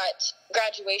 we've got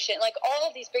graduation, like all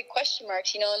of these big question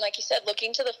marks, and like you said,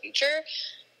 looking to the future.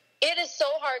 It is so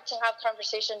hard to have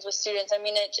conversations with students. I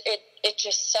mean, it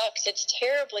just sucks. It's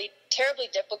terribly, terribly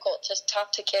difficult to talk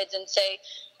to kids and say,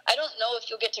 I don't know if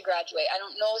you'll get to graduate. I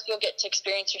don't know if you'll get to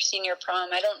experience your senior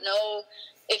prom. I don't know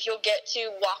if you'll get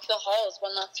to walk the halls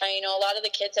one last time. A lot of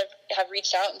the kids have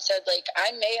reached out and said, like,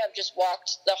 I may have just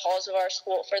walked the halls of our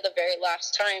school for the very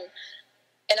last time,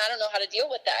 and I don't know how to deal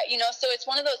with that. So it's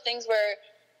one of those things where,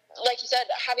 like you said,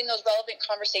 having those relevant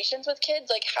conversations with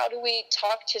kids, like, how do we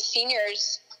talk to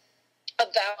seniors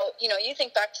about, you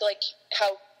think back to like how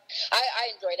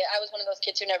I enjoyed it. I was one of those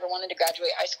kids who never wanted to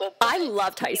graduate high school. I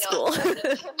loved high school.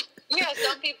 Yeah,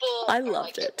 some people I like,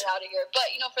 loved it. get out of here. But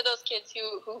for those kids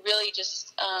who really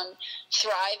just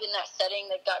thrive in that setting,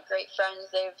 they've got great friends.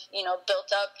 They've built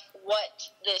up what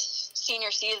this senior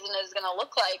season is going to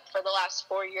look like for the last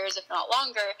 4 years, if not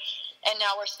longer. And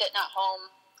now we're sitting at home,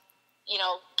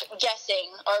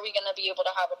 guessing, are we going to be able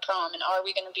to have a prom, and are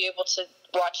we going to be able to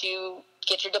watch you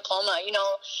get your diploma?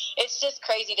 It's just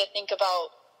crazy to think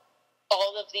about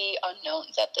all of the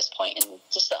unknowns at this point and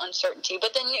just the uncertainty.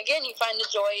 But then again, you find the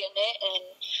joy in it,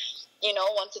 and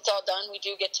once it's all done, we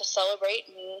do get to celebrate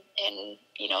and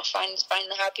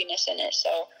find the happiness in it.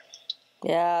 So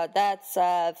Yeah, that's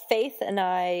Faith and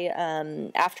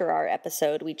I, after our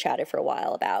episode, we chatted for a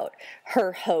while about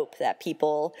her hope that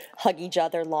people hug each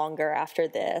other longer after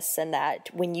this, and that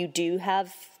when you do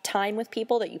have time with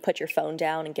people, that you put your phone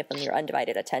down and give them your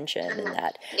undivided attention, and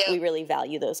that we really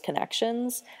value those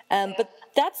connections. But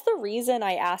that's the reason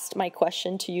I asked my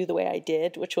question to you the way I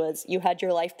did, which was you had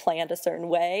your life planned a certain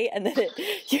way, and then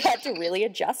you had to really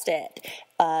adjust it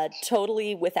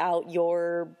totally without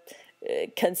your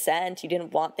consent. You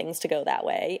didn't want things to go that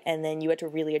way, and then you had to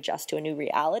really adjust to a new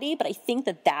reality. But I think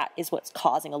that is what's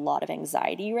causing a lot of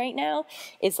anxiety right now,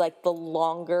 is like the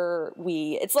longer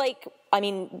it's like, I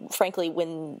mean, frankly,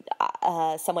 when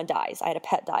someone dies, I had a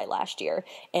pet die last year,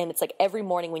 and it's like every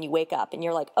morning when you wake up and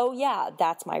you're like, oh yeah,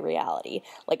 that's my reality.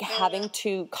 Like having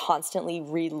to constantly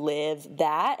relive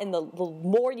that, and the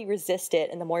more you resist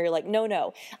it, and the more you're like,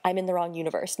 no, I'm in the wrong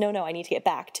universe. No, I need to get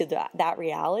back to that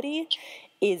reality,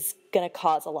 is going to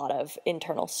cause a lot of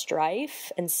internal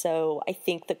strife. And so I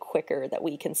think the quicker that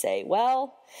we can say,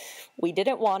 well, we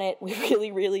didn't want it, we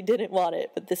really, really didn't want it,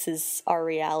 but this is our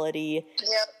reality.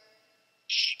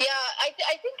 Yeah,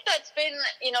 I think that's been,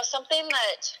 something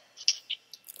that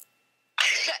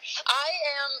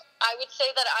I would say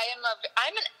that I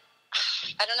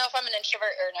don't know if I'm an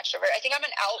introvert or an extrovert. I think I'm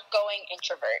an outgoing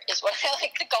introvert is what I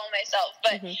like to call myself.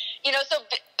 But, so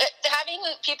having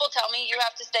people tell me you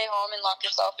have to stay home and lock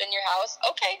yourself in your house,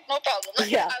 okay, no problem.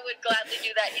 Yeah. I would gladly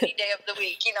do that any day of the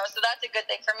week, so that's a good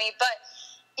thing for me. But,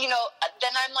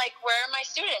 then I'm like, where are my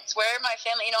students? Where are my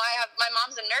family? My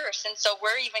mom's a nurse, and so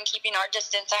we're even keeping our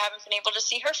distance. I haven't been able to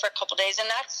see her for a couple days, and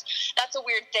that's a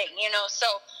weird thing, So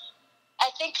I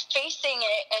think facing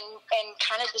it and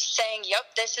kind of just saying,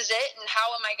 yep, this is it, and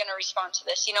how am I going to respond to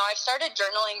this? I've started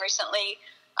journaling recently,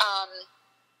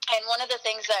 and one of the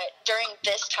things that during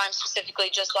this time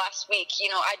specifically, just last week,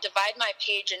 I divide my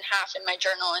page in half in my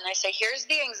journal, and I say, here's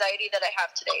the anxiety that I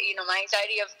have today. My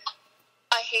anxiety of,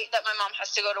 I hate that my mom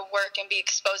has to go to work and be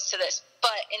exposed to this.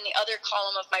 But in the other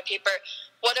column of my paper,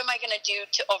 what am I going to do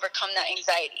to overcome that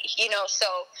anxiety?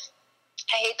 So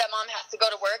I hate that mom has to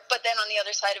go to work, but then on the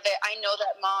other side of it, I know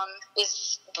that mom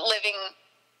is living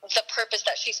the purpose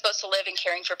that she's supposed to live in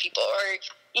caring for people. Or,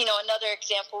 another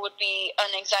example would be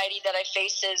an anxiety that I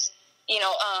face is,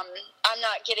 I'm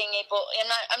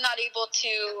not able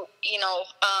to,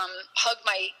 hug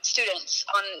my students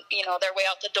on, their way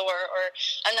out the door, or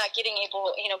I'm not being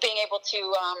able to,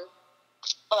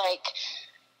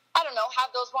 I don't know,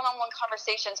 have those one-on-one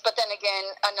conversations. But then again,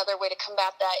 another way to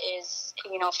combat that is,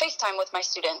 FaceTime with my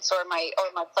students or my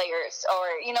players,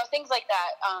 or, things like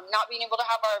that. Not being able to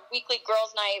have our weekly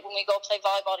girls' night when we go play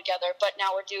volleyball together, but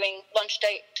now we're doing lunch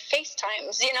date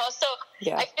FaceTimes, So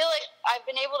yeah. I feel like I've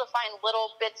been able to find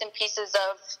little bits and pieces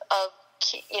of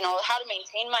how to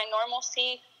maintain my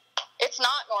normalcy. It's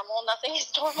not normal. Nothing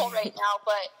is normal right now.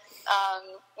 But,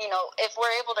 if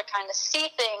we're able to kind of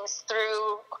see things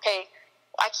through, okay,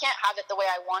 I can't have it the way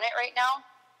I want it right now.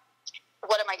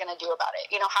 What am I going to do about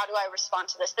it? How do I respond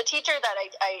to this? The teacher that I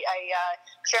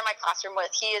share my classroom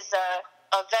with, he is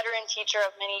a veteran teacher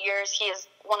of many years. He is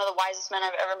one of the wisest men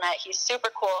I've ever met. He's super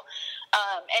cool.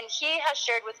 And he has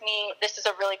shared with me, this is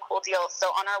a really cool deal. So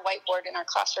on our whiteboard in our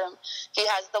classroom, he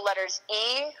has the letters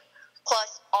E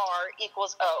plus R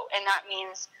equals O. And that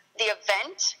means the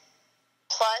event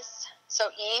plus,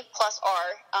 so E plus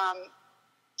R,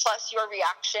 plus your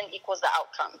reaction equals the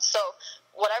outcome. So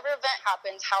whatever event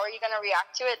happens, how are you going to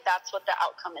react to it? That's what the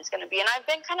outcome is going to be. And I've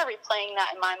been kind of replaying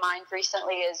that in my mind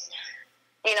recently is,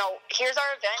 here's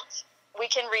our event. We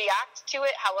can react to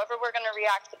it however we're going to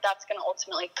react, but that's going to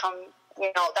ultimately come,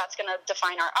 that's going to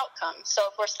define our outcome. So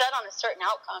if we're set on a certain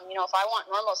outcome, if I want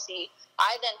normalcy,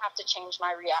 I then have to change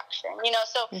my reaction,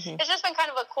 so It's just been kind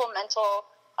of a cool mental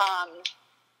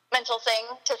thing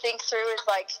to think through is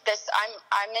like this,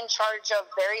 I'm in charge of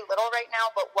very little right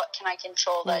now, but what can I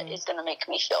control that is going to make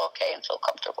me feel okay and feel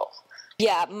comfortable?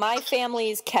 Yeah, my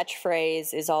family's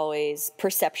catchphrase is always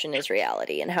perception is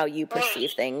reality, and how you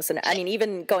perceive things. And I mean,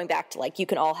 even going back to you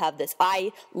can all have this.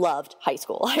 I loved high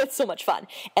school. I had so much fun.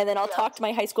 And then I'll talk to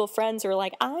my high school friends who are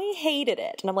like, I hated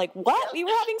it. And I'm like, what? We were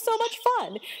having so much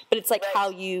fun. But it's like how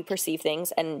you perceive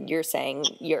things, and you're saying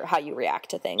how you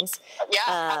react to things. Yeah,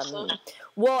 absolutely.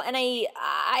 Well, and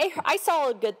I saw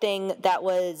a good thing that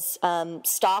was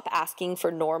stop asking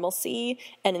for normalcy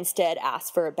and instead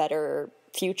ask for a better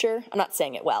future. I'm not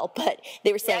saying it well, but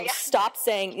they were saying stop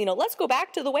saying, let's go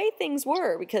back to the way things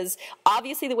were, because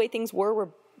obviously the way things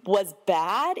was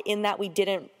bad in that we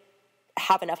didn't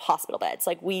have enough hospital beds.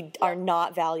 We are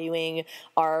not valuing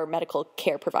our medical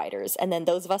care providers. And then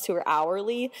those of us who are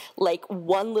hourly,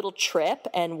 one little trip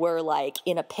and we're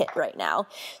in a pit right now.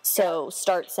 So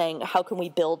start saying, how can we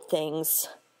build things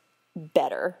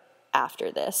better after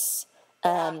this?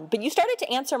 But you started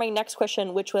to answer my next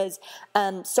question, which was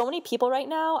so many people right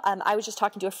now. I was just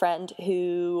talking to a friend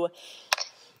who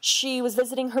she was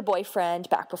visiting her boyfriend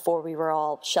back before we were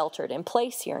all sheltered in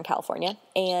place here in California,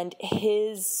 and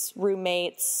his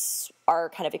roommates are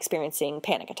kind of experiencing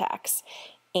panic attacks,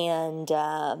 and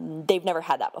they've never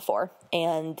had that before.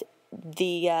 And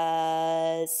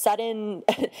the sudden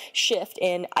shift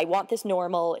in I want this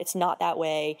normal, it's not that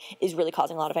way, is really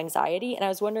causing a lot of anxiety. And I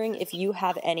was wondering if you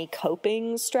have any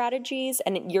coping strategies.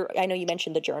 And I know you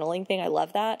mentioned the journaling thing. I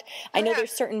love that. I know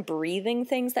there's certain breathing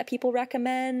things that people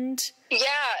recommend.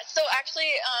 Yeah. So actually,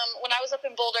 when I was up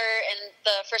in Boulder and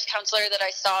the first counselor that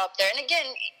I saw up there, and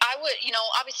again, I would,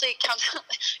 obviously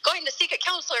going to seek a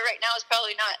counselor right now is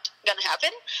probably not going to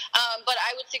happen. But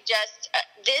I would suggest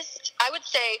I would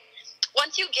say,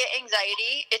 once you get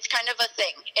anxiety, it's kind of a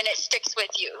thing, and it sticks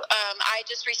with you. I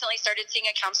just recently started seeing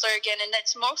a counselor again, and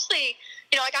it's mostly,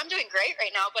 I'm doing great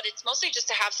right now, but it's mostly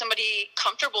just to have somebody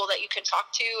comfortable that you can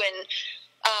talk to and,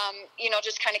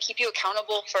 just kind of keep you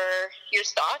accountable for your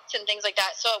thoughts and things like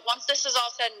that. So once this is all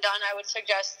said and done, I would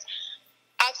suggest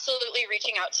absolutely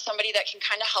reaching out to somebody that can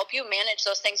kind of help you manage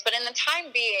those things. But in the time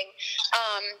being,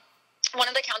 one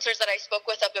of the counselors that I spoke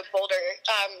with up at Boulder,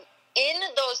 in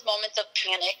those moments of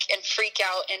panic and freak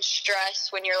out and stress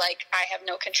when you're like, I have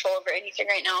no control over anything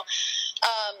right now,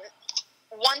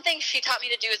 one thing she taught me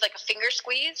to do is a finger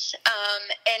squeeze.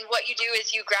 And what you do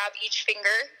is you grab each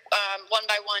finger one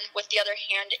by one with the other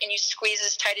hand, and you squeeze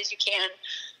as tight as you can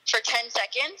for 10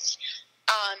 seconds.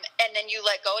 and then you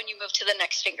let go and you move to the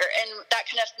next finger. And that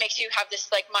kind of makes you have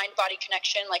this like mind-body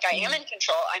connection. Like, I am in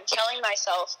control. I'm telling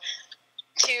myself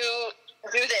to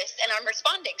do this, and I'm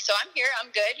responding. So I'm here. I'm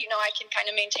good. You know, I can kind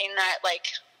of maintain that like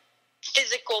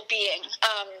physical being.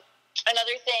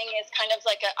 Another thing is kind of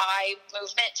like an eye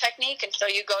movement technique. And so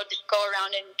you go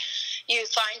around and you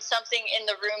find something in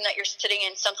the room that you're sitting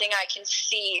in, something I can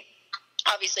see.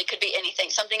 Obviously, could be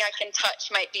anything. Something I can touch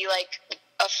might be like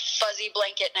a fuzzy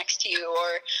blanket next to you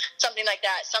or something like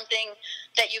that. Something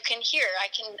that you can hear. I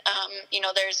can,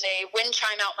 there's a wind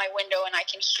chime out my window and I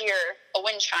can hear a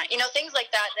wind chime. You know, things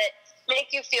like that make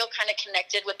you feel kind of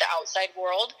connected with the outside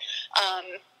world.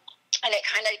 And it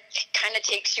kind of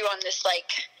takes you on this like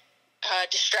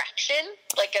distraction,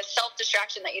 like a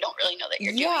self-distraction that you don't really know that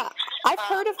you're doing. Yeah, I've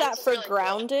heard of that for really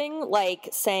grounding, cool. Like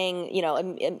saying,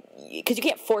 because you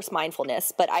can't force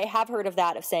mindfulness, but I have heard of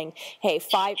that, of saying, hey,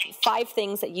 five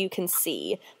things that you can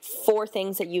see, 4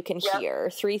 things that you can hear,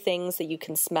 3 things that you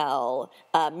can smell.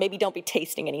 Maybe don't be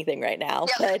tasting anything right now,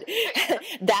 but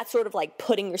that's sort of like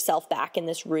putting yourself back in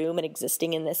this room and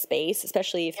existing in this space,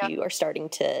 especially if you are starting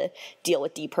to deal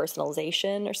with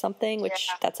depersonalization or something, which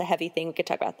that's a heavy thing. We could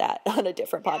talk about that on a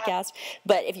different podcast.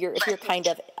 But if you're kind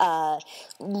of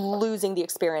losing the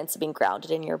experience of being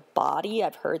grounded in your body,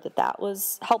 I've heard that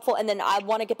was helpful. And then I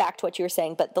want to get back to what you were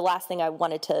saying, but the last thing I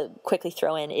wanted to quickly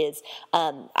throw in is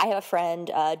I have a friend,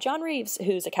 John Reeves,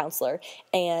 who's a counselor,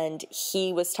 and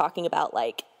he was talking about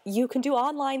like, you can do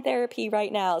online therapy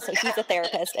right now. So he's a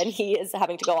therapist and he is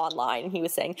having to go online. And he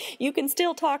was saying, you can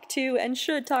still talk to and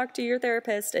should talk to your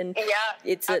therapist. And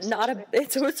it's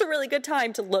a really good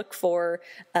time to look for,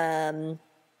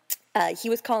 he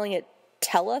was calling it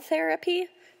teletherapy,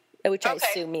 which I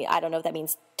assume, I don't know if that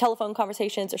means telephone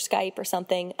conversations or Skype or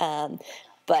something.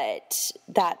 But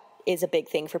that is a big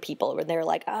thing for people when they're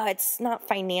like, it's not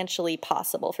financially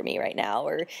possible for me right now,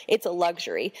 or it's a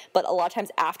luxury. But a lot of times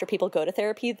after people go to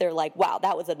therapy, they're like, wow,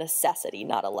 that was a necessity,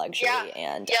 not a luxury.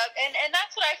 And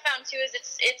that's what I found too, is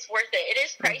it's worth it. It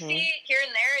is pricey here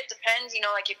and there. It depends,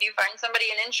 like if you find somebody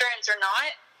in insurance or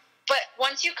not. But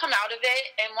once you come out of it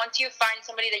and once you find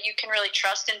somebody that you can really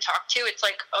trust and talk to, it's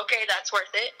like, okay, that's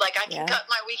worth it. Like I can cut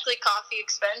my weekly coffee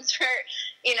expense for,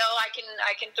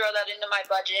 I can throw that into my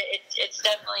budget. It's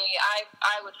definitely,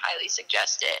 I would highly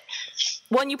suggest it.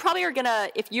 Well, and you probably are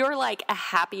if you're like a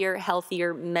happier,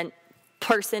 healthier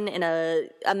person in a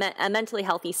mentally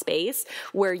healthy space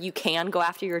where you can go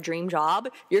after your dream job,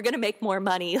 you're going to make more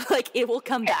money. Like it will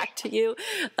come back to you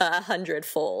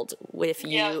 100-fold if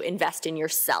you invest in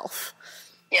yourself.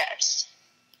 Yes.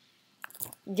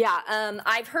 Yeah.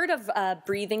 I've heard of a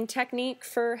breathing technique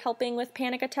for helping with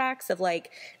panic attacks of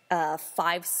like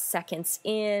 5 seconds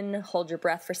in, hold your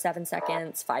breath for 7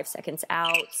 seconds, 5 seconds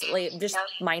out. So like just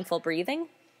mindful breathing.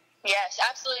 Yes,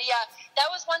 absolutely. Yeah, that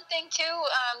was one thing too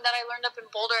that I learned up in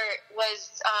Boulder was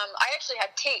I actually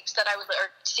had tapes that I would, or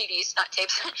CDs, not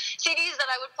tapes, CDs that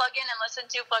I would plug in and listen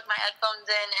to, plug my headphones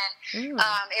in, and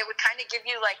it would kind of give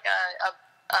you like a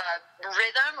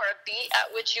rhythm or a beat at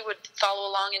which you would follow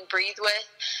along and breathe with.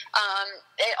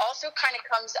 It also kind of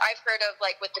comes, I've heard of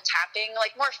like with the tapping,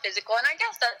 like more physical, and I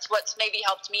guess that's what's maybe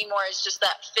helped me more is just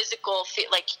that physical,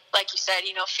 like you said,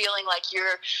 feeling like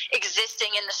you're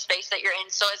existing in the space that you're in.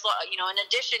 So as in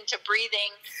addition to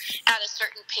breathing at a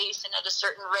certain pace and at a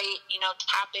certain rate,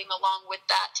 tapping along with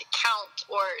that to count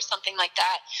or something like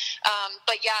that.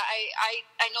 But yeah,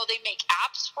 I know they make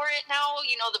apps for it now.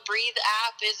 The Breathe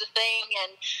app is a thing,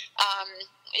 and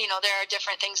there are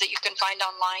different things that you can find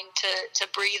online to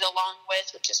breathe along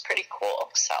with, which is pretty cool.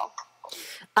 So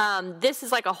this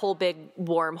is like a whole big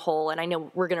wormhole, and I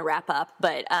know we're going to wrap up,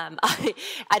 but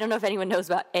I don't know if anyone knows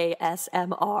about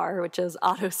ASMR, which is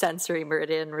autosensory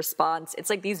meridian response. It's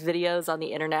like these videos on the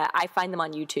internet. I find them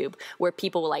on YouTube where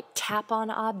people will like tap on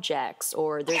objects,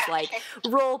 or there's like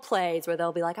role plays where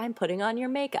they'll be like, I'm putting on your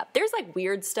makeup. There's like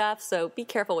weird stuff, so be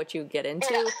careful what you get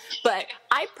into. But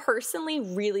I personally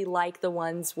really like the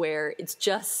ones where it's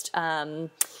just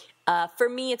for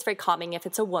me, it's very calming if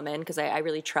it's a woman, because I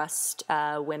really trust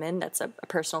women. That's a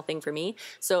personal thing for me.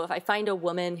 So if I find a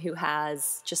woman who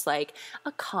has just like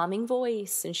a calming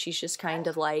voice and she's just kind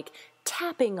of like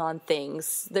tapping on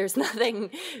things, there's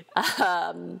nothing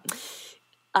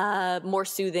more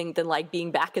soothing than like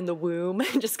being back in the womb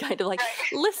and just kind of like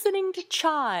listening to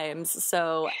chimes.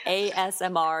 So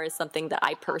ASMR is something that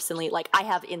I personally like. I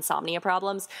have insomnia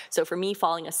problems, so for me,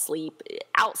 falling asleep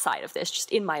outside of this,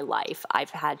 just in my life,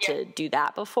 I've had to do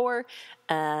that before.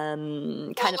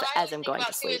 Kind of as I'm going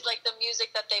to sleep. Is like the music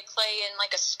that they play in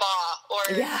like a spa or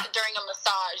during a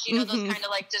massage. Those kind of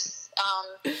like just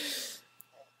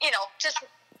just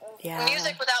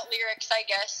music without lyrics, I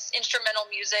guess, instrumental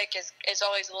music is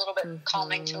always a little bit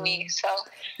calming to me. So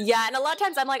yeah, and a lot of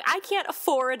times I'm like, I can't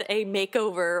afford a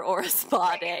makeover or a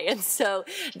spa day, and so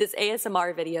this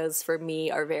ASMR videos for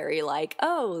me are very like,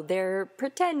 oh, they're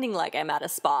pretending like I'm at a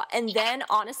spa, and then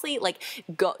honestly, like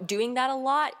doing that a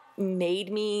lot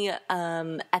made me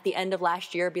at the end of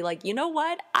last year be like, you know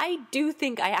what, I do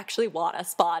think I actually want a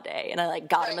spa day, and I like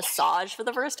got a massage for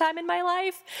the first time in my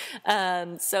life.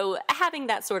 So having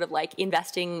that sort of like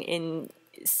investing in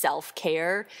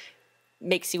self-care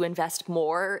makes you invest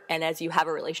more, and as you have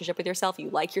a relationship with yourself, you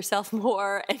like yourself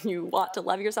more and you want to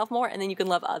love yourself more, and then you can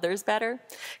love others better,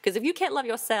 because if you can't love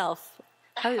yourself,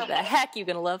 how the heck are you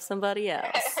gonna love somebody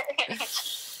else?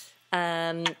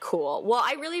 Cool. Well,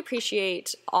 I really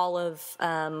appreciate all of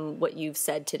what you've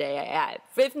said today.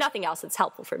 If nothing else, it's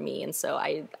helpful for me, and so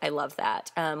I love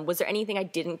that. Was there anything I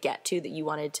didn't get to that you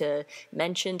wanted to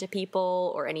mention to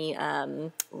people, or any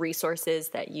resources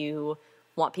that you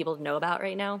want people to know about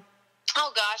right now?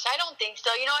 Oh gosh, I don't think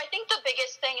so. I think the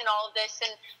biggest thing in all of this,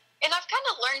 and I've kind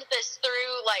of learned this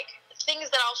through like things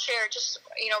that I'll share, just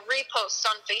reposts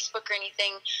on Facebook or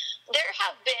anything. There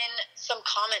have been some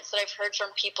comments that I've heard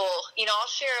from people. I'll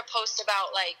share a post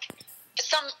about like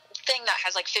something that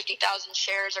has like 50,000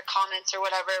 shares or comments or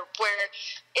whatever, where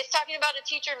it's talking about a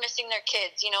teacher missing their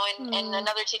kids, and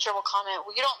another teacher will comment,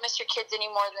 well, you don't miss your kids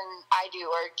any more than I do,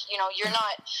 or, you're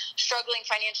not struggling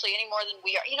financially any more than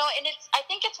we are, and I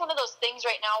think it's one of those things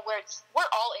right now where we're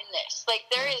all in this.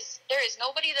 Like there is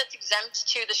nobody that's exempt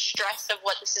to the stress of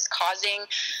what this is causing.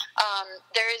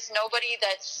 There is nobody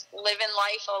that's living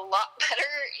life a lot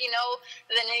better,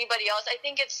 than anybody else. I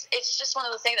think it's just one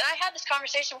of those things. And I had this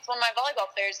conversation with one of my volleyball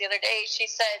players the other day. She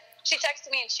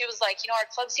texted me and she was like, our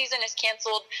club season is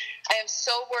canceled. I am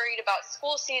so worried about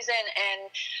school season, and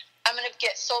I'm going to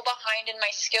get so behind in my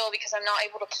skill because I'm not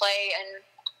able to play. And,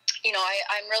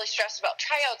 I'm really stressed about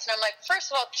tryouts. And I'm like,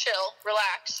 first of all, chill,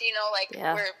 relax,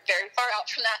 we're very far out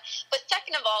from that. But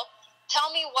second of all, tell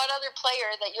me what other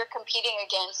player that you're competing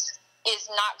against is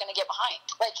not going to get behind.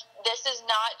 Like, this is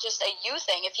not just a you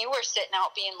thing. If you were sitting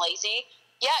out being lazy,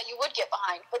 yeah, you would get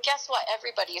behind. But guess what?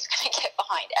 Everybody is going to get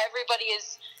behind. Everybody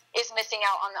is missing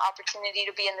out on the opportunity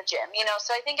to be in the gym,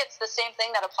 So I think it's the same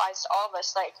thing that applies to all of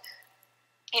us. Like,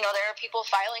 there are people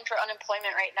filing for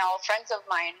unemployment right now, friends of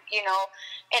mine,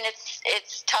 and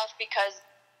it's tough because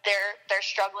they're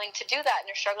struggling to do that, and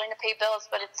they're struggling to pay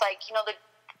bills. But it's like,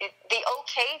 the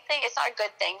okay thing, it's not a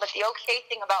good thing, but the okay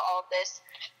thing about all of this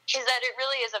is that it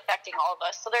really is affecting all of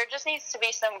us. So there just needs to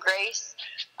be some grace,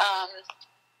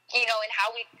 in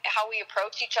how we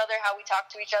approach each other, how we talk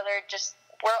to each other. Just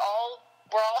we're all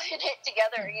in it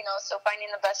together, so finding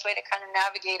the best way to kind of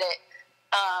navigate it,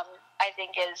 I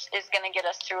think is going to get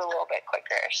us through a little bit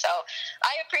quicker. So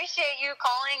I appreciate you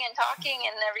calling and talking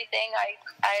and everything.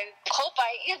 I hope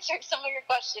I answered some of your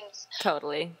questions.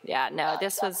 Totally. Yeah, no,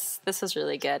 this was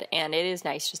really good. And it is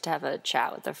nice just to have a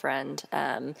chat with a friend.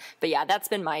 But yeah, that's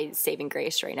been my saving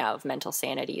grace right now of mental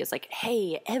sanity, is like,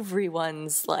 hey,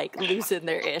 everyone's like losing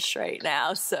their ish right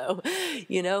now. So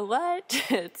you know what?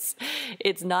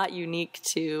 It's not unique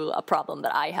to a problem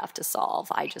that I have to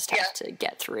solve. I just have to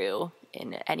get through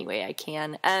in any way I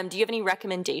can. Do you have any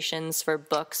recommendations for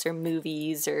books or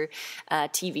movies or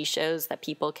TV shows that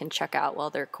people can check out while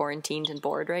they're quarantined and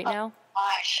bored right now?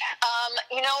 Gosh,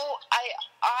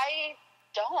 I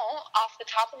don't off the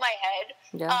top of my head.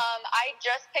 Yeah. I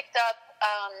just picked up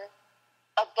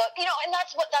a book, and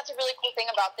that's a really cool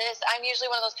thing about this. I'm usually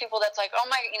one of those people that's like, oh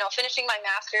my, finishing my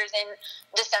master's in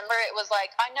December, it was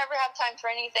like, I never have time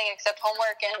for anything except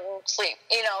homework and sleep,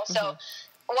 so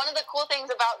one of the cool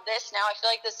things about this now, I feel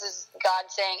like this is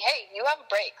God saying, hey, you have a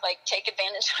break, like take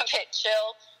advantage of it,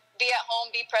 chill, be at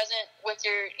home, be present with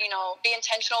your, be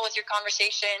intentional with your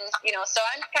conversations, so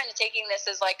I'm kind of taking this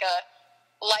as like a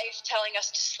life telling us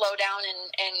to slow down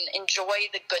and enjoy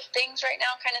the good things right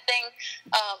now kind of thing.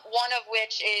 One of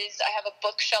which is I have a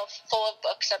bookshelf full of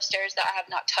books upstairs that I have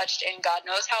not touched in God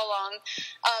knows how long.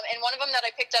 And one of them that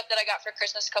I picked up that I got for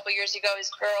Christmas a couple years ago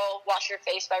is Girl, Wash Your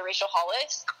Face by Rachel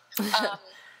Hollis.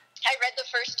 I read the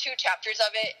first 2 chapters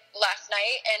of it last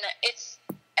night, and it's,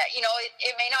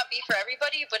 it may not be for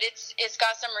everybody, but it's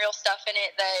got some real stuff in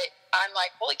it that I'm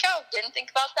like, holy cow, didn't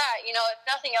think about that. If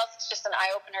nothing else, it's just an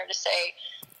eye-opener to say,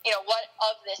 what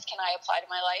of this can I apply to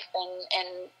my life,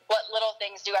 and what little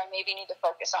things do I maybe need to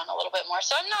focus on a little bit more.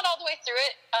 So I'm not all the way through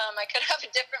it. I could have a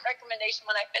different recommendation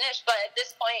when I finish, but at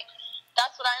this point,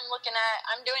 that's what I'm looking at.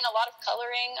 I'm doing a lot of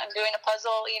coloring. I'm doing a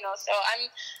puzzle, so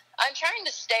I'm trying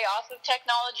to stay off of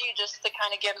technology just to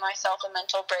kind of give myself a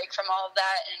mental break from all of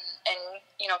that and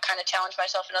kind of challenge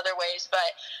myself in other ways.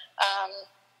 But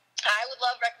I would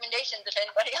love recommendations if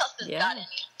anybody else has got any.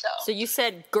 So you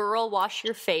said Girl, Wash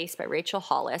Your Face by Rachel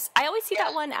Hollis. I always see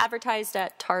that one advertised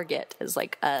at Target as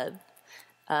like a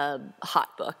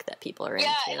hot book that people are into.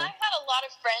 Yeah, and I've had a lot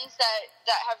of friends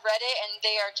that have read it, and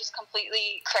they are just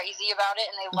completely crazy about it,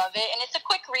 and they love it. And it's a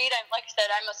quick read. Like I said,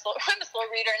 I'm a slow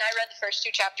reader, and I read the first 2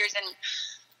 chapters in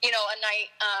a night.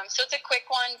 So it's a quick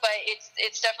one, but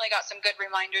it's definitely got some good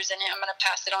reminders in it. I'm going to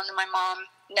pass it on to my mom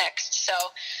next. So,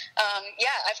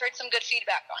 I've heard some good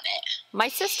feedback on it. My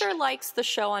sister likes the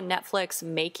show on Netflix,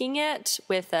 Making It,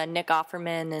 with Nick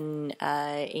Offerman and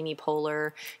Amy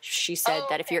Poehler. She said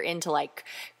that if you're into like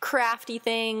crafty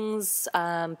things,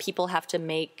 people have to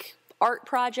make art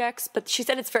projects, but she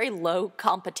said it's very low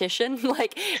competition.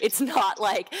 Like it's not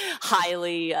like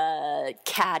highly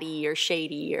catty or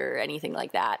shady or anything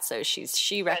like that. So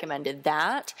she recommended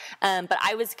that. But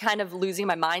I was kind of losing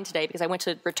my mind today because I went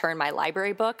to return my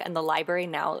library book, and the library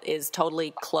now is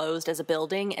totally closed as a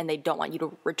building, and they don't want you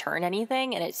to return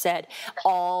anything. And it said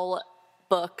all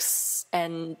books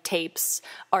and tapes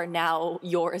are now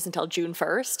yours until June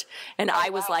 1st. And I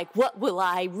was like, what will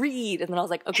I read? And then I was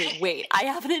like, okay, wait, I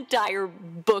have an entire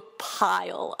book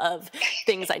pile of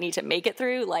things I need to make it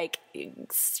through. Like,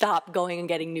 stop going and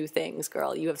getting new things,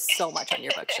 girl. You have so much on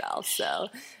your bookshelf. So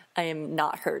I am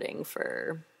not hurting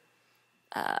for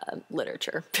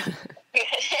literature.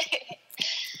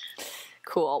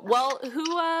 Cool. Well,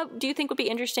 who do you think would be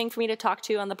interesting for me to talk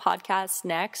to on the podcast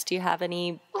next? Do you have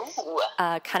any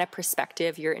kind of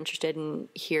perspective you're interested in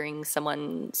hearing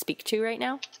someone speak to right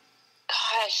now?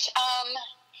 Gosh,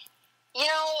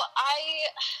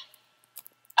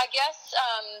 I guess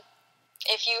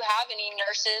if you have any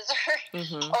nurses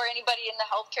or anybody in the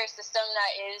healthcare system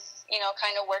that is,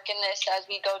 kind of working this as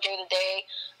we go day to day,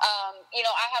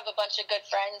 I have a bunch of good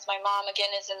friends. My mom,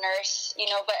 again, is a nurse,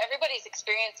 but everybody's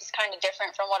experience is kind of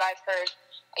different from what I've heard,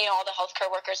 all the healthcare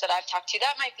workers that I've talked to.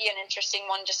 That might be an interesting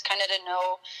one, just kind of to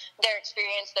know their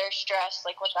experience, their stress,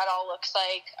 like what that all looks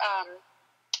like.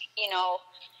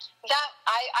 That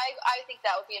I think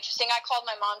that would be interesting. I called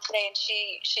my mom today, and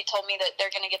she told me that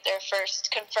they're going to get their first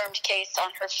confirmed case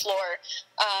on her floor,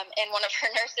 and one of her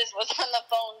nurses was on the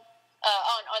phone,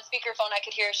 on speakerphone. I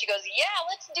could hear her. She goes, "Yeah,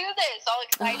 let's do this," all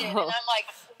excited. And I'm like,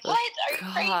 "What? Are you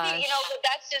crazy?" But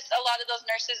that's just a lot of those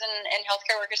nurses and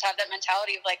healthcare workers have that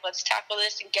mentality of like, let's tackle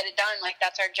this and get it done. Like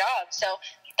that's our job. So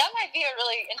that might be a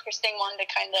really interesting one to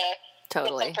kind of get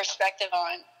some perspective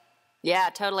on.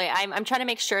 Yeah, totally. I'm trying to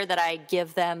make sure that I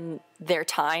give them their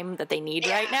time that they need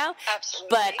right now. Absolutely.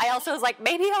 But I also was like,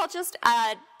 maybe I'll just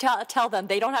tell them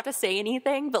they don't have to say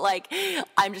anything, but like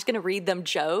I'm just going to read them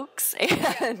jokes and we're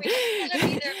gonna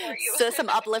be there for you. so some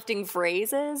uplifting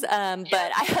phrases. But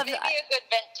I have maybe a good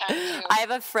vent time too. I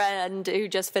have a friend who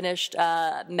just finished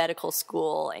medical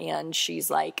school, and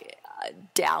she's like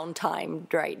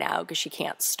downtime right now because she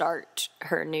can't start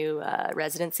her new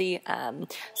residency.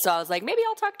 So I was like, maybe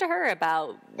I'll talk to her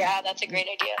about that's a great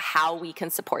idea. How we can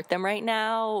support them right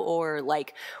now, or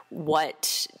like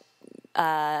what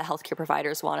healthcare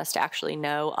providers want us to actually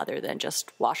know other than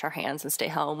just wash our hands and stay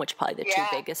home, which are probably the 2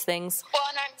 biggest things. Well,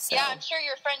 and I'm sure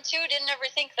your friend too didn't ever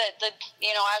think that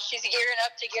as she's gearing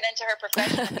up to get into her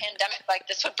profession, a pandemic like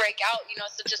this would break out,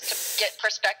 so just to get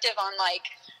perspective on like,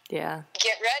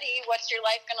 get ready. What's your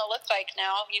life going to look like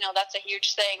now? That's a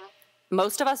huge thing.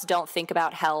 Most of us don't think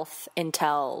about health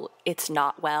until it's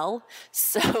not well.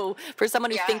 So for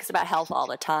someone who thinks about health all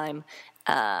the time,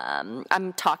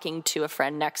 I'm talking to a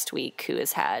friend next week who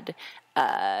has had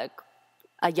a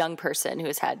young person who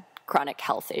has had chronic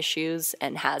health issues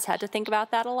and has had to think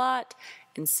about that a lot.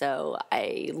 And so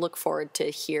I look forward to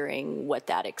hearing what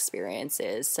that experience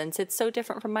is, since it's so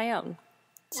different from my own.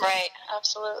 So. Right,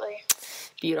 absolutely.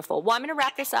 Beautiful. Well, I'm going to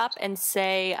wrap this up and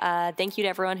say thank you to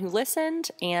everyone who listened,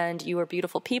 and you are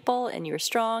beautiful people, and you are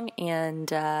strong,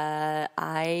 and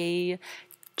I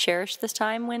cherish this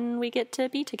time when we get to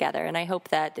be together, and I hope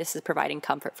that this is providing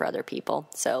comfort for other people.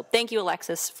 So thank you,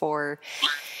 Alexis, for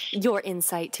your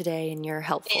insight today and your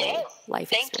helpful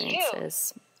life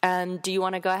experiences. Do you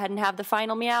want to go ahead and have the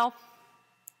final meow?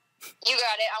 You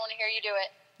got it. I want to hear you do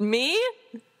it. Me?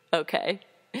 Okay.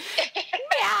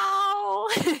 Meow.